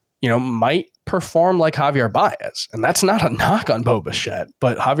 might perform like Javier Baez. And that's not a knock on Bo Bichette,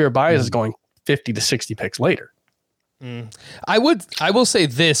 but Javier Baez is going 50 to 60 picks later. I will say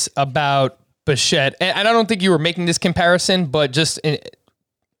this about Bichette, and I don't think you were making this comparison, but just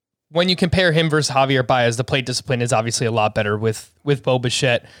when you compare him versus Javier Baez, the plate discipline is obviously a lot better with Bo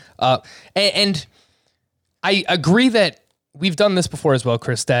Bichette. And I agree that we've done this before as well,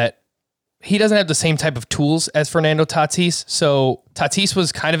 Chris, that he doesn't have the same type of tools as Fernando Tatis. So Tatis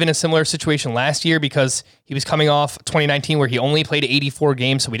was kind of in a similar situation last year because he was coming off 2019 where he only played 84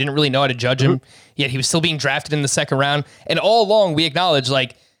 games, so we didn't really know how to judge him, yet he was still being drafted in the second round. And all along, we acknowledge,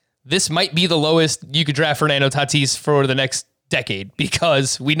 this might be the lowest you could draft Fernando Tatis for the next decade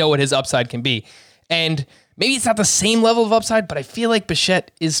because we know what his upside can be. And maybe it's not the same level of upside, but I feel like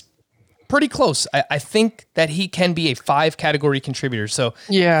Bichette is pretty close. I think that he can be a 5-category contributor. So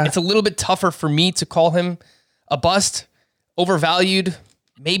yeah, it's a little bit tougher for me to call him a bust, overvalued,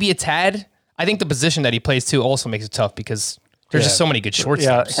 maybe a tad. I think the position that he plays too also makes it tough because there's just so many good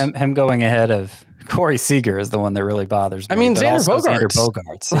shortstops. Yeah, him going ahead of Corey Seager is the one that really bothers me. I mean, Xander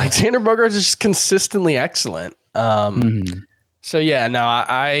Bogaerts. Xander Bogaerts is just consistently excellent. So yeah, no,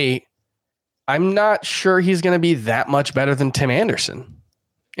 I'm not sure he's going to be that much better than Tim Anderson.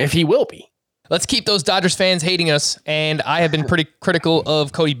 If he will be. Let's keep those Dodgers fans hating us. And I have been pretty critical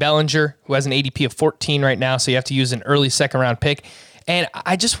of Cody Bellinger, who has an ADP of 14 right now. So you have to use an early second round pick. And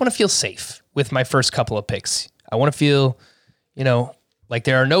I just want to feel safe with my first couple of picks. I want to feel, like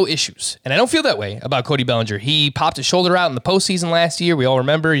there are no issues. And I don't feel that way about Cody Bellinger. He popped his shoulder out in the postseason last year. We all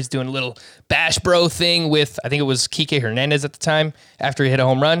remember he's doing a little bash bro thing with, I think it was Kike Hernandez at the time after he hit a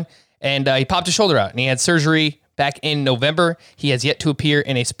home run. And he popped his shoulder out and he had surgery back in November. He has yet to appear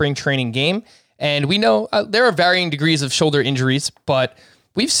in a spring training game. And we know there are varying degrees of shoulder injuries, but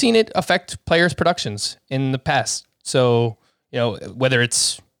we've seen it affect players' productions in the past. So, whether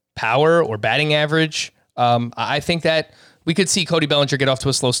it's power or batting average, I think that we could see Cody Bellinger get off to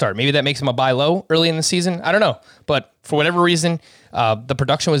a slow start. Maybe that makes him a buy low early in the season. I don't know. But for whatever reason, the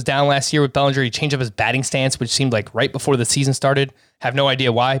production was down last year with Bellinger. He changed up his batting stance, which seemed like right before the season started. Have no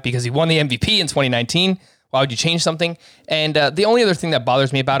idea why, because he won the MVP in 2019. Why would you change something? And the only other thing that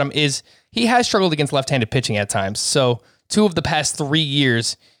bothers me about him is he has struggled against left-handed pitching at times. So 2 of the past 3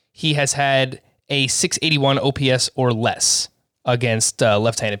 years, he has had a 681 OPS or less against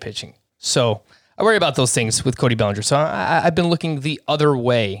left-handed pitching. So I worry about those things with Cody Bellinger. So I've been looking the other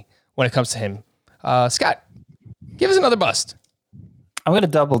way when it comes to him. Scott, give us another bust. I'm going to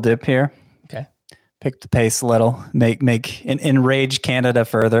double dip here. Okay. Pick the pace a little. Make enrage Canada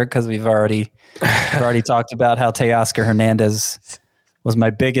further because we've already talked about how Teoscar Hernandez was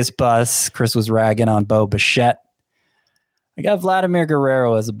my biggest bust. Chris was ragging on Bo Bichette. I got Vladimir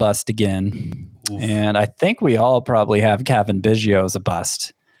Guerrero as a bust again. Oof. And I think we all probably have Kevin Biggio as a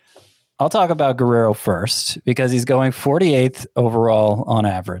bust. I'll talk about Guerrero first because he's going 48th overall on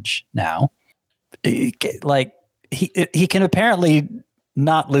average now. He can apparently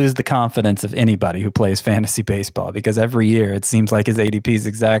not lose the confidence of anybody who plays fantasy baseball because every year it seems like his ADP is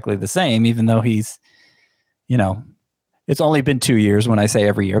exactly the same, even though he's, it's only been 2 years when I say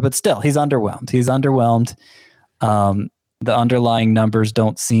every year, but still he's underwhelmed. The underlying numbers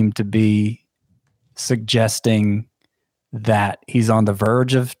don't seem to be suggesting that he's on the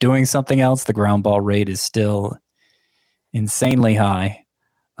verge of doing something else. The ground ball rate is still insanely high.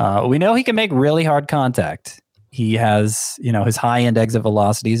 We know he can make really hard contact. He has, his high end exit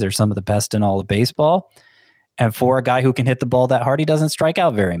velocities are some of the best in all of baseball. And for a guy who can hit the ball that hard, he doesn't strike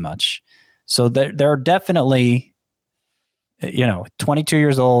out very much. So there are definitely, 22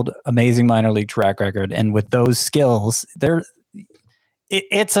 years old, amazing minor league track record. And with those skills,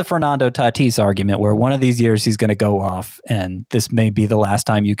 it's a Fernando Tatis argument where one of these years he's going to go off, and this may be the last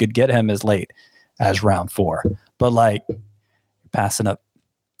time you could get him as late as round 4. But like, you're passing up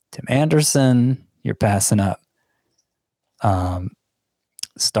Tim Anderson, you're passing up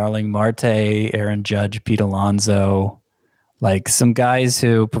Starling Marte, Aaron Judge, Pete Alonso, like some guys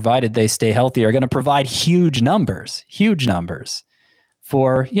who, provided they stay healthy, are going to provide huge numbers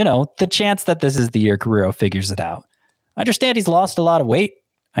for, the chance that this is the year Carrero figures it out. I understand he's lost a lot of weight.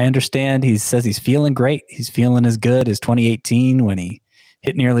 I understand he says he's feeling great. He's feeling as good as 2018 when he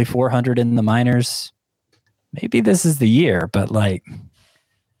hit nearly 400 in the minors. Maybe this is the year, but like,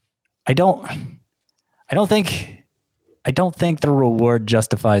 I don't think the reward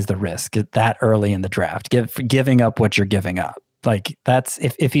justifies the risk that early in the draft, giving up what you're giving up. Like, that's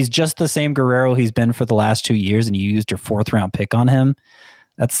if he's just the same Guerrero he's been for the last 2 years and you used your 4th round pick on him,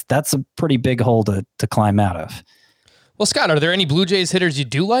 that's a pretty big hole to climb out of. Well, Scott, are there any Blue Jays hitters you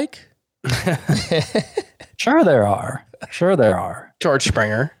do like? Sure there are. George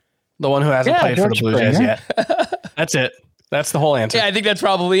Springer, the one who hasn't played George for the Blue Jays yet. That's it. That's the whole answer. Yeah, I think that's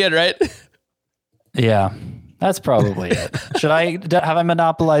probably it, right? Yeah, that's probably it. Have I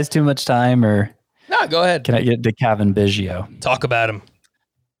monopolized too much time, or no? Go ahead. Can I get to Cavan Biggio? Talk about him.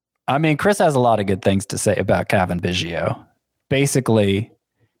 I mean, Chris has a lot of good things to say about Cavan Biggio. Basically,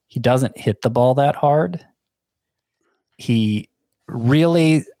 he doesn't hit the ball that hard. He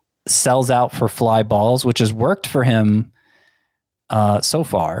really sells out for fly balls, which has worked for him so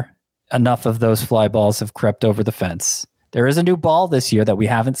far. Enough of those fly balls have crept over the fence. There is a new ball this year that we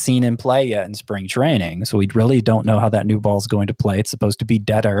haven't seen in play yet in spring training, so we really don't know how that new ball is going to play. It's supposed to be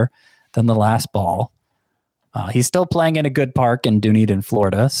deader than the last ball. He's still playing in a good park in Dunedin,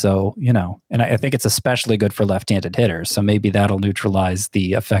 Florida, so, and I think it's especially good for left-handed hitters, so maybe that'll neutralize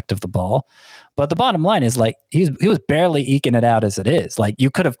the effect of the ball. But the bottom line is, like, he was barely eking it out as it is. Like,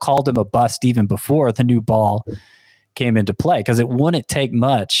 you could have called him a bust even before the new ball came into play, because it wouldn't take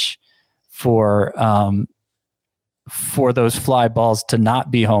much for those fly balls to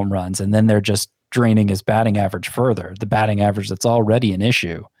not be home runs, and then they're just draining his batting average further. The batting average that's already an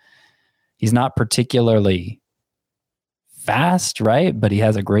issue. He's not particularly fast, right? But he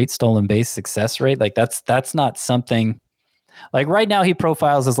has a great stolen base success rate. Like, that's not something. Like, right now he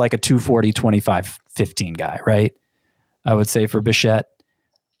profiles as like a 240, 25, 15 guy, right? I would say for Bichette.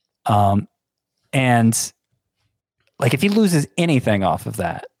 And like, if he loses anything off of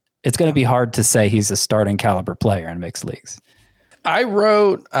that, it's going to be hard to say he's a starting caliber player in mixed leagues. I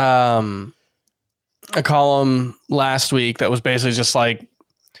wrote a column last week that was basically just like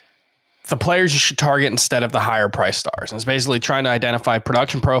the players you should target instead of the higher price stars. And it's basically trying to identify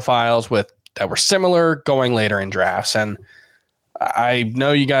production profiles that were similar going later in drafts. And I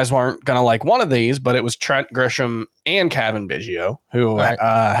know you guys weren't going to like one of these, but it was Trent Grisham and Cavan Biggio, who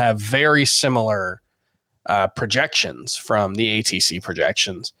have very similar projections from the ATC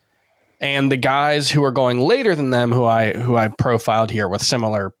projections. And the guys who are going later than them, who I profiled here with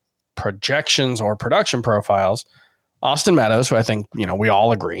similar projections or production profiles, Austin Meadows, who I think, we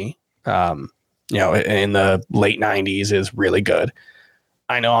all agree, in the late 90s is really good.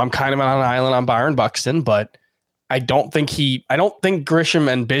 I know I'm kind of on an island on Byron Buxton, but I don't think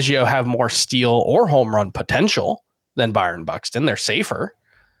Grisham and Biggio have more steal or home run potential than Byron Buxton. They're safer.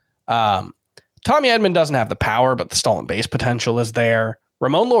 Tommy Edman doesn't have the power, but the stolen base potential is there.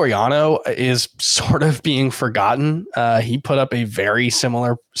 Ramon Laureano is sort of being forgotten. He put up a very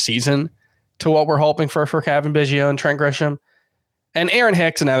similar season to what we're hoping for Cavan Biggio and Trent Grisham. And Aaron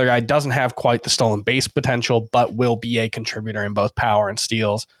Hicks, another guy, doesn't have quite the stolen base potential, but will be a contributor in both power and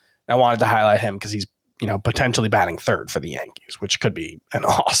steals. And I wanted to highlight him because he's, potentially batting third for the Yankees, which could be an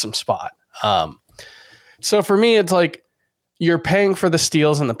awesome spot. So for me, it's like you're paying for the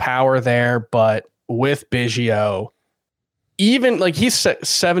steals and the power there, but with Biggio, even like he's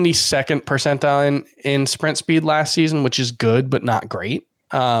 72nd percentile in sprint speed last season, which is good, but not great.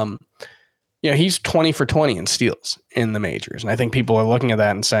 He's 20 for 20 in steals in the majors. And I think people are looking at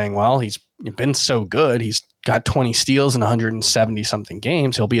that and saying, well, he's been so good. He's got 20 steals in 170 something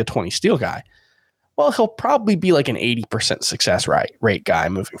games. He'll be a 20 steal guy. Well, he'll probably be like an 80% success rate guy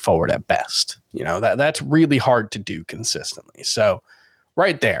moving forward at best. That's really hard to do consistently. So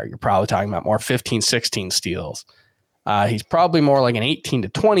right there, you're probably talking about more 15, 16 steals. He's probably more like an 18 to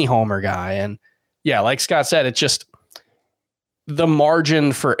 20 homer guy. And yeah, like Scott said, it's just the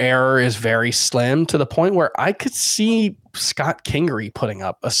margin for error is very slim to the point where I could see Scott Kingery putting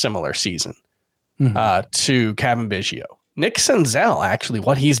up a similar season to Cavan Biggio. Nick Senzel, actually,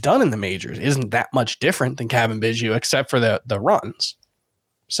 what he's done in the majors isn't that much different than Cavan Biggio, except for the runs.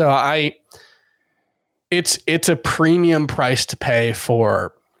 So it's a premium price to pay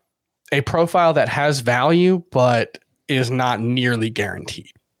for a profile that has value, but is not nearly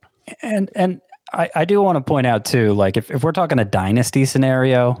guaranteed. And I do want to point out too, like if we're talking a dynasty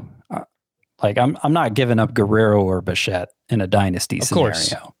scenario, like I'm not giving up Guerrero or Bichette in a dynasty scenario.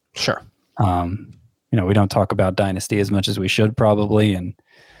 Course. Sure. We don't talk about dynasty as much as we should probably. And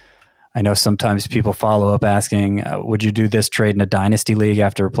I know sometimes people follow up asking, would you do this trade in a dynasty league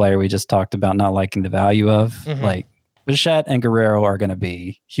after a player we just talked about not liking the value of? Mm-hmm. Like Bichette and Guerrero are going to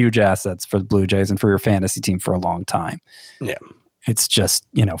be huge assets for the Blue Jays and for your fantasy team for a long time. Yeah. It's just,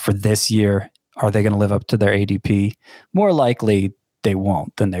 for this year, are they going to live up to their ADP? More likely they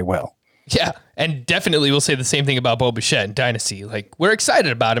won't than they will. Yeah, and definitely we'll say the same thing about Bo Bichette in Dynasty. Like, we're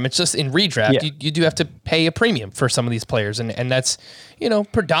excited about him. It's just in redraft, you do have to pay a premium for some of these players. And that's,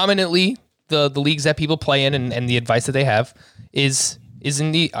 predominantly the leagues that people play in and the advice that they have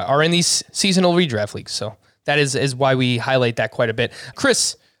are in these seasonal redraft leagues. So that is why we highlight that quite a bit.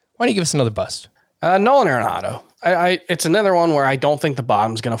 Chris, why don't you give us another bust? Nolan Arenado. It's another one where I don't think the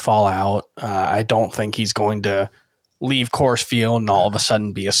bottom's going to fall out. I don't think he's going to leave Coors Field and all of a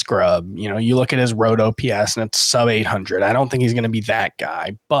sudden be a scrub. You look at his road OPS and it's sub 800. I don't think he's going to be that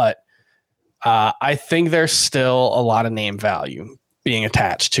guy, but I think there's still a lot of name value being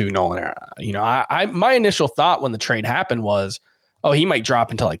attached to Nolan Arenado. My initial thought when the trade happened was, oh, he might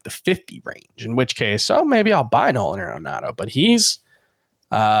drop into like the 50 range, in which case, maybe I'll buy Nolan Arenado, but he's,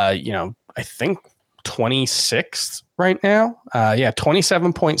 I think 26th right now.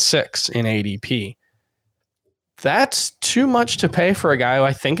 27.6 in ADP. That's too much to pay for a guy who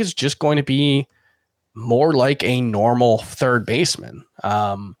I think is just going to be more like a normal third baseman.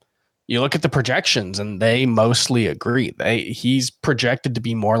 You look at the projections and they mostly agree. He's projected to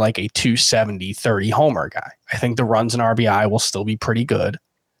be more like a 270, 30 homer guy. I think the runs and RBI will still be pretty good,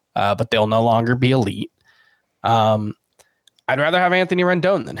 but they'll no longer be elite. I'd rather have Anthony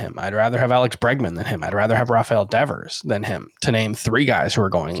Rendon than him. I'd rather have Alex Bregman than him. I'd rather have Rafael Devers than him, to name three guys who are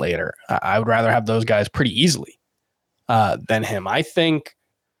going later. I would rather have those guys pretty easily than him. I think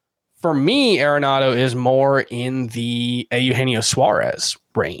for me, Arenado is more in the Eugenio Suarez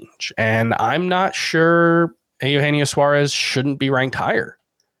range. And I'm not sure Eugenio Suarez shouldn't be ranked higher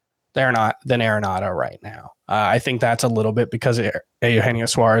than Arenado right now. I think that's a little bit because Eugenio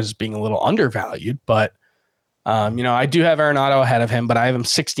Suarez is being a little undervalued, but I do have Arenado ahead of him, but I have him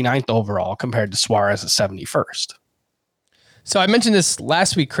 69th overall compared to Suarez at 71st. So I mentioned this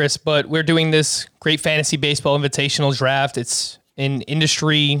last week, Chris, but we're doing this great fantasy baseball invitational draft. It's an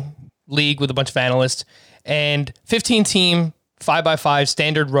industry league with a bunch of analysts and 15 team 5x5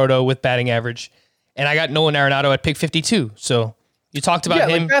 standard roto with batting average. And I got Nolan Arenado at pick 52. So you talked about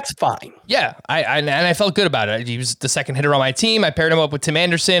him. That's fine. Yeah. I felt good about it. He was the second hitter on my team. I paired him up with Tim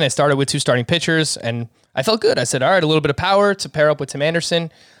Anderson. I started with two starting pitchers and I felt good. I said, all right, a little bit of power to pair up with Tim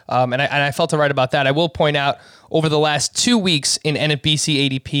Anderson. And I felt all right about that. I will point out over the last 2 weeks in NFBC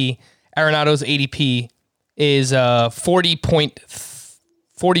ADP, Arenado's ADP is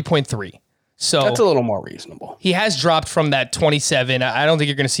 40.3. So that's a little more reasonable. He has dropped from that 27. I don't think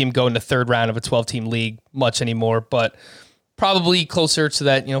you're going to see him go in the third round of a 12-team league much anymore, but probably closer to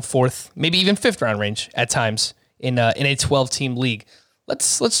that, fourth, maybe even fifth round range at times in a 12-team league.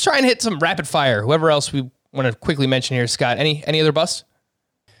 Let's try and hit some rapid fire. Whoever else we want to quickly mention here, Scott. Any other busts?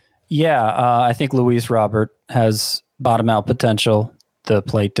 Yeah, I think Luis Robert has bottom out potential. The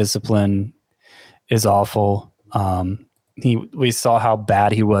plate discipline is awful. We saw how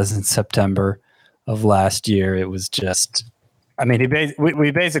bad he was in September of last year. It was just,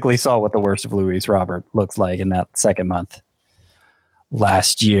 we basically saw what the worst of Luis Robert looks like in that second month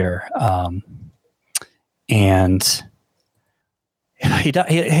last year. And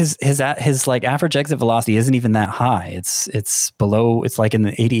his like average exit velocity isn't even that high. It's below. It's like in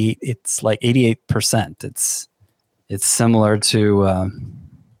the 88. It's like 88%. It's similar to.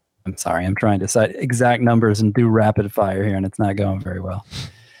 I'm sorry. I'm trying to cite exact numbers and do rapid fire here, and it's not going very well.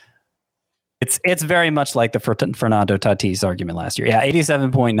 It's very much like the Fernando Tatis argument last year. Yeah,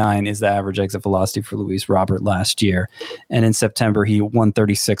 87.9 is the average exit velocity for Luis Robert last year, and in September he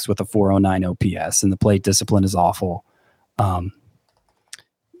 136 with a 409 OPS, and the plate discipline is awful.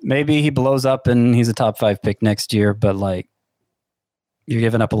 Maybe he blows up and he's a top 5 pick next year, but like you're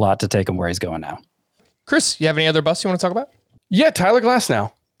giving up a lot to take him where he's going now. Chris, you have any other busts you want to talk about? Yeah, Tyler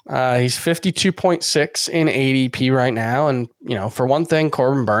Glasnow. He's 52.6 in ADP right now. And, for one thing,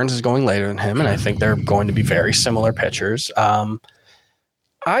 Corbin Burns is going later than him, and I think they're going to be very similar pitchers.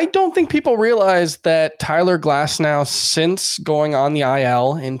 I don't think people realize that Tyler Glasnow, since going on the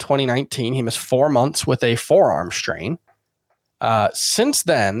IL in 2019, he missed 4 months with a forearm strain. Since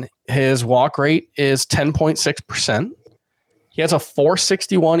then, His walk rate is 10.6%. He has a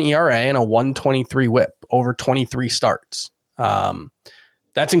 4.61 ERA and a 1.23 WHIP over 23 starts.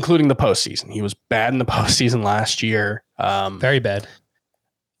 That's including the postseason. He was bad in the postseason last year. Very bad.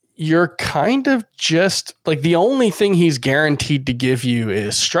 You're kind of just like the only thing he's guaranteed to give you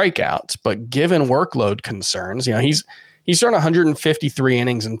is strikeouts, but given workload concerns, he's thrown 153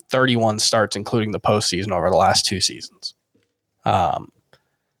 innings and 31 starts, including the postseason over the last 2 seasons.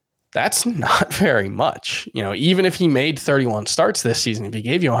 That's not very much. Even if he made 31 starts this season, if he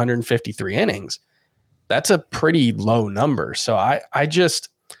gave you 153 innings, that's a pretty low number. So I just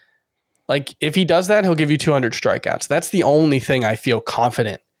like if he does that, he'll give you 200 strikeouts. That's the only thing I feel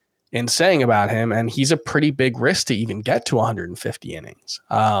confident in saying about him. And he's a pretty big risk to even get to 150 innings.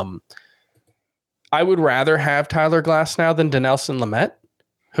 I would rather have Tyler Glasnow than Dinelson Lamet,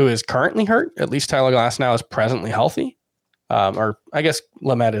 who is currently hurt. At least Tyler Glasnow is presently healthy. Or I guess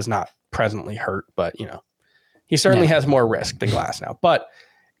Lamet is not presently hurt, but he certainly has more risk than Glasnow. But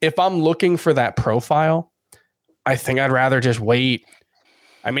if I'm looking for that profile, I think I'd rather just wait.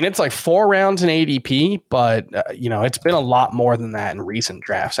 I mean, it's like 4 rounds in ADP, but it's been a lot more than that in recent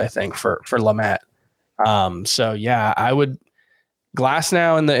drafts, I think, for Lamet. So yeah, I would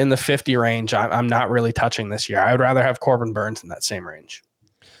Glasnow in the 50 range. I'm not really touching this year. I would rather have Corbin Burnes in that same range.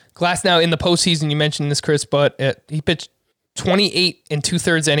 Glasnow in the postseason, you mentioned this, Chris, but he pitched 28 and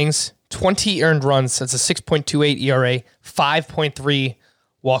 2/3 innings, 20 earned runs. That's a 6.28 ERA, 5.3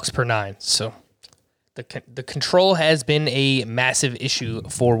 walks per 9. So the control has been a massive issue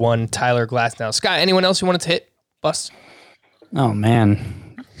for one Tyler Glasnow. Scott, anyone else you wanted to hit? Bust? Oh,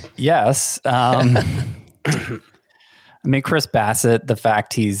 man. Yes. I mean, Chris Bassitt, the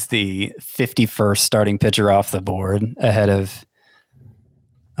fact he's the 51st starting pitcher off the board ahead of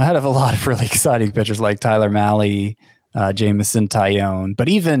a lot of really exciting pitchers like Tyler Mahle, Jameson Taillon, but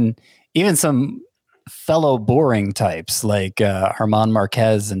even some fellow boring types like German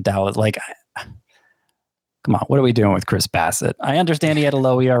Marquez and Dallas. Like, come on, what are we doing with Chris Bassitt? I understand he had a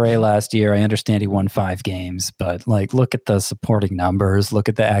low ERA last year. I understand he won 5 games, but like, look at the supporting numbers. Look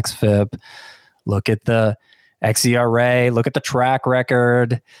at the xFIP. Look at the xERA. Look at the track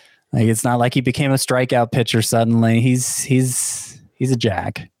record. Like, it's not like he became a strikeout pitcher suddenly. He's a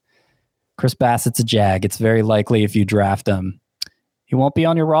jag. Chris Bassitt's a jag. It's very likely if you draft him, he won't be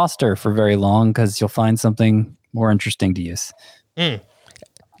on your roster for very long because you'll find something more interesting to use.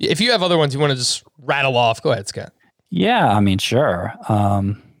 If you have other ones you want to just rattle off, go ahead, Scott. Yeah, I mean, sure.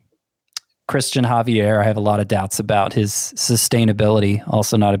 Christian Javier, I have a lot of doubts about his sustainability.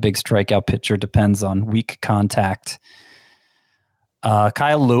 Also not a big strikeout pitcher. Depends on weak contact.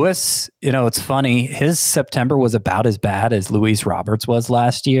 Kyle Lewis, it's funny. His September was about as bad as Luis Roberts was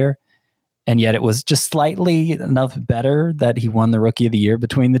last year. And yet it was just slightly enough better that he won the Rookie of the Year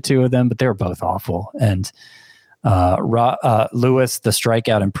between the two of them, but they were both awful. And Lewis, the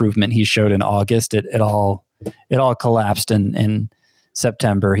strikeout improvement he showed in August, it all collapsed in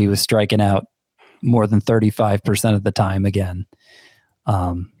September. He was striking out more than 35% of the time again.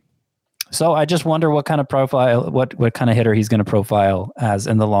 So I just wonder what kind of profile, what kind of hitter he's going to profile as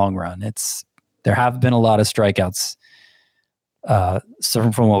in the long run. There have been a lot of strikeouts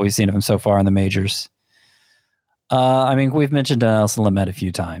from what we've seen of him so far in the majors. I mean, we've mentioned Dinelson Lamet a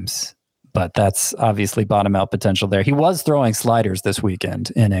few times, but that's obviously bottom out potential there. He was throwing sliders this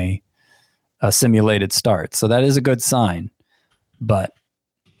weekend in a simulated start, so that is a good sign. But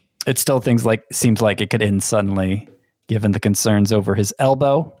it still seems like it could end suddenly, given the concerns over his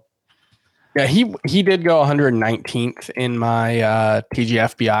elbow. Yeah, he did go 119th in my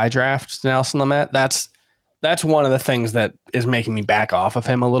TGFBI draft, Dinelson Lamet. That's one of the things that is making me back off of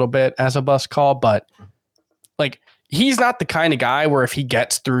him a little bit as a bust call. But like, he's not the kind of guy where if he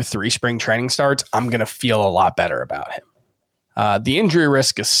gets through 3 spring training starts, I'm going to feel a lot better about him. The injury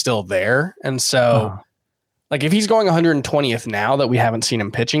risk is still there. And so like if he's going 120th now that we haven't seen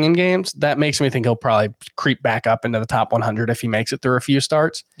him pitching in games, that makes me think he'll probably creep back up into the top 100 if he makes it through a few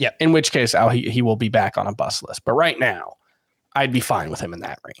starts. Yeah. In which case he will be back on a bust list. But right now, I'd be fine with him in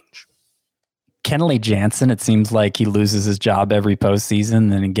that range. Kenley Jansen, it seems like he loses his job every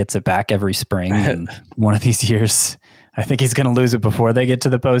postseason and he gets it back every spring. And one of these years, I think he's going to lose it before they get to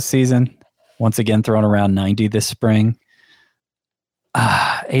the postseason. Once again, thrown around 90 this spring.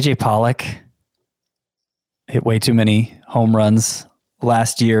 AJ Pollock hit way too many home runs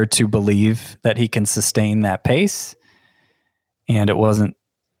last year to believe that he can sustain that pace. And it wasn't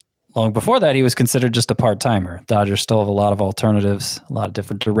long before that, he was considered just a part-timer. Dodgers still have a lot of alternatives, a lot of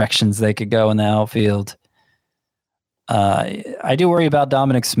different directions they could go in the outfield. I do worry about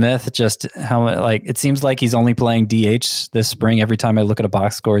Dominic Smith, just how it seems like he's only playing DH this spring. Every time I look at a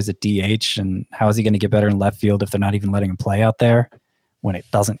box score, he's at DH, and how is he going to get better in left field if they're not even letting him play out there when it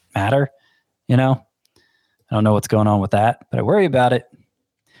doesn't matter? I don't know what's going on with that, but I worry about it.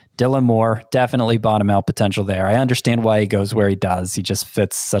 Dylan Moore, definitely bottom out potential there. I understand why he goes where he does. He just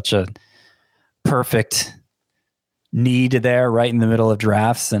fits such a perfect need there right in the middle of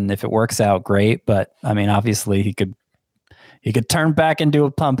drafts, and if it works out, great. But I mean, obviously he could turn back into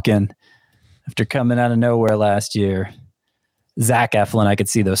a pumpkin after coming out of nowhere last year. Zach Eflin, I could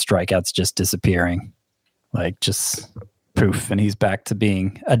see those strikeouts just disappearing, just poof, and he's back to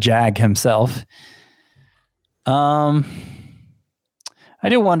being a Jag himself. I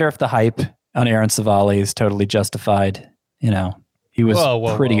do wonder if the hype on Aaron Savali is totally justified. He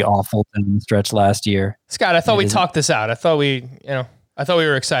was pretty awful in the stretch last year. Scott, I thought we talked this out. I thought we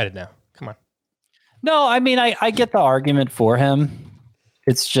were excited now. Come on. No, I mean, I get the argument for him.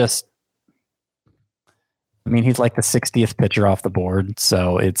 It's just, he's like the 60th pitcher off the board.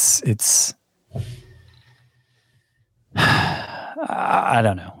 So it's I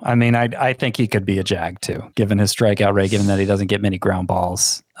don't know. I think he could be a Jag too, given his strikeout rate, given that he doesn't get many ground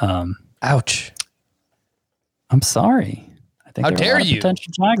balls. Ouch. I'm sorry. I think how dare you?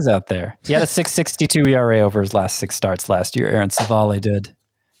 Potential Jags out there. He had a 6.62 ERA over his last 6 starts last year. Aaron Savali did.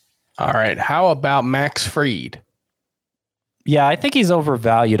 All right. How about Max Fried? Yeah, I think he's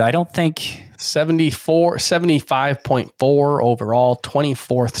overvalued. I don't think 75.4 overall,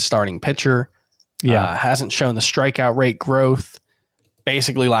 24th starting pitcher. Yeah, hasn't shown the strikeout rate growth.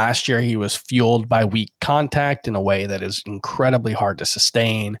 Basically, last year he was fueled by weak contact in a way that is incredibly hard to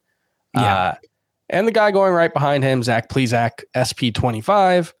sustain. Yeah. And the guy going right behind him, Zach Plesac,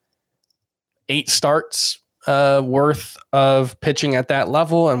 SP25, 8 starts worth of pitching at that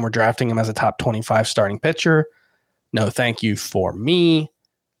level, and we're drafting him as a top 25 starting pitcher. No, thank you for me.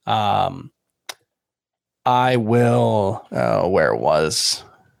 I will. Where was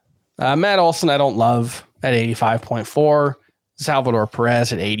Matt Olson? I don't love at 85.4. Salvador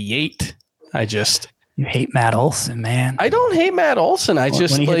Perez at 88. You hate Matt Olson, man. I don't hate Matt Olson. When he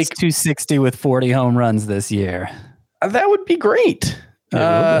hits 260 with 40 home runs this year. That would be great.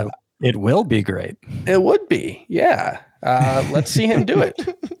 It will be great. It would be. Yeah. Let's see him do it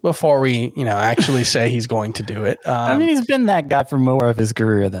before we, actually say he's going to do it. He's been that guy for more of his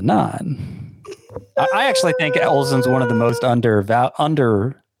career than not. I actually think Olson's one of the most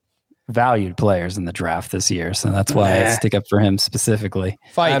undervalued players in the draft this year, so that's why I stick up for him specifically.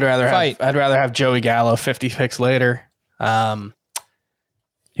 I'd rather have Joey Gallo 50 picks later.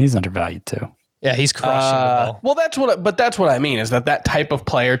 He's undervalued too. Yeah, he's crushing the ball. Well, that's what I mean is that type of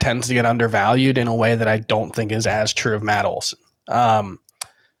player tends to get undervalued in a way that I don't think is as true of Matt Olson.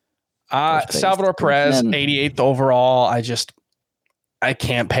 Salvador Perez, 88th overall. I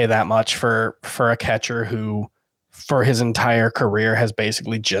can't pay that much for a catcher who, for his entire career, has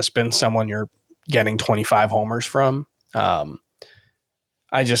basically just been someone you're getting 25 homers from.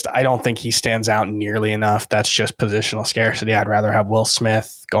 I don't think he stands out nearly enough. That's just positional scarcity. I'd rather have Will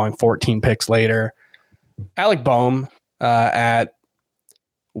Smith going 14 picks later. Alec Boehm at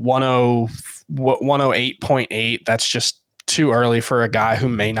 108.8. That's just too early for a guy who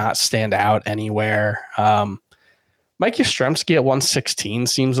may not stand out anywhere. Mike Yastrzemski at 116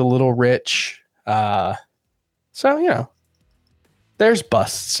 seems a little rich. So, there's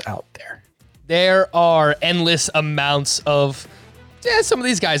busts out there. There are endless amounts of... Yeah, some of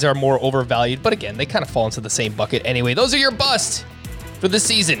these guys are more overvalued, but again, they kind of fall into the same bucket anyway. Those are your busts for the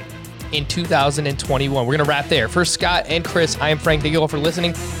season in 2021. We're going to wrap there. For Scott and Chris, I am Frank. Thank you all for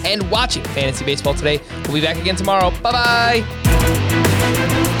listening and watching Fantasy Baseball today. We'll be back again tomorrow. Bye-bye.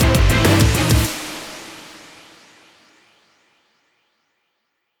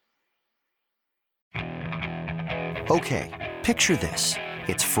 Okay, picture this.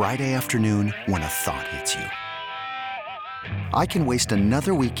 It's Friday afternoon when a thought hits you. I can waste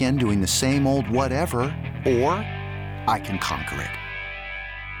another weekend doing the same old whatever, or I can conquer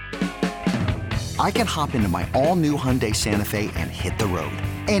it. I can hop into my all-new Hyundai Santa Fe and hit the road.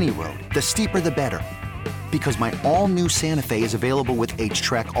 Any road. The steeper, the better. Because my all-new Santa Fe is available with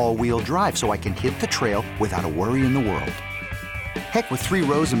H-Track all-wheel drive, so I can hit the trail without a worry in the world. Heck, with 3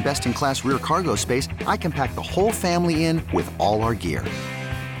 rows and best-in-class rear cargo space, I can pack the whole family in with all our gear.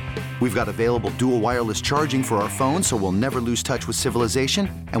 We've got available dual wireless charging for our phones, so we'll never lose touch with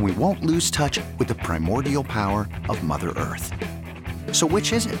civilization, and we won't lose touch with the primordial power of Mother Earth. So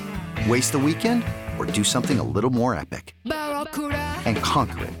which is it? Waste the weekend or do something a little more epic? And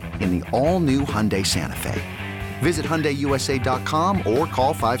conquer it in the all-new Hyundai Santa Fe. Visit HyundaiUSA.com or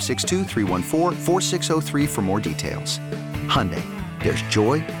call 562-314-4603 for more details. Hyundai, there's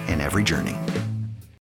joy in every journey.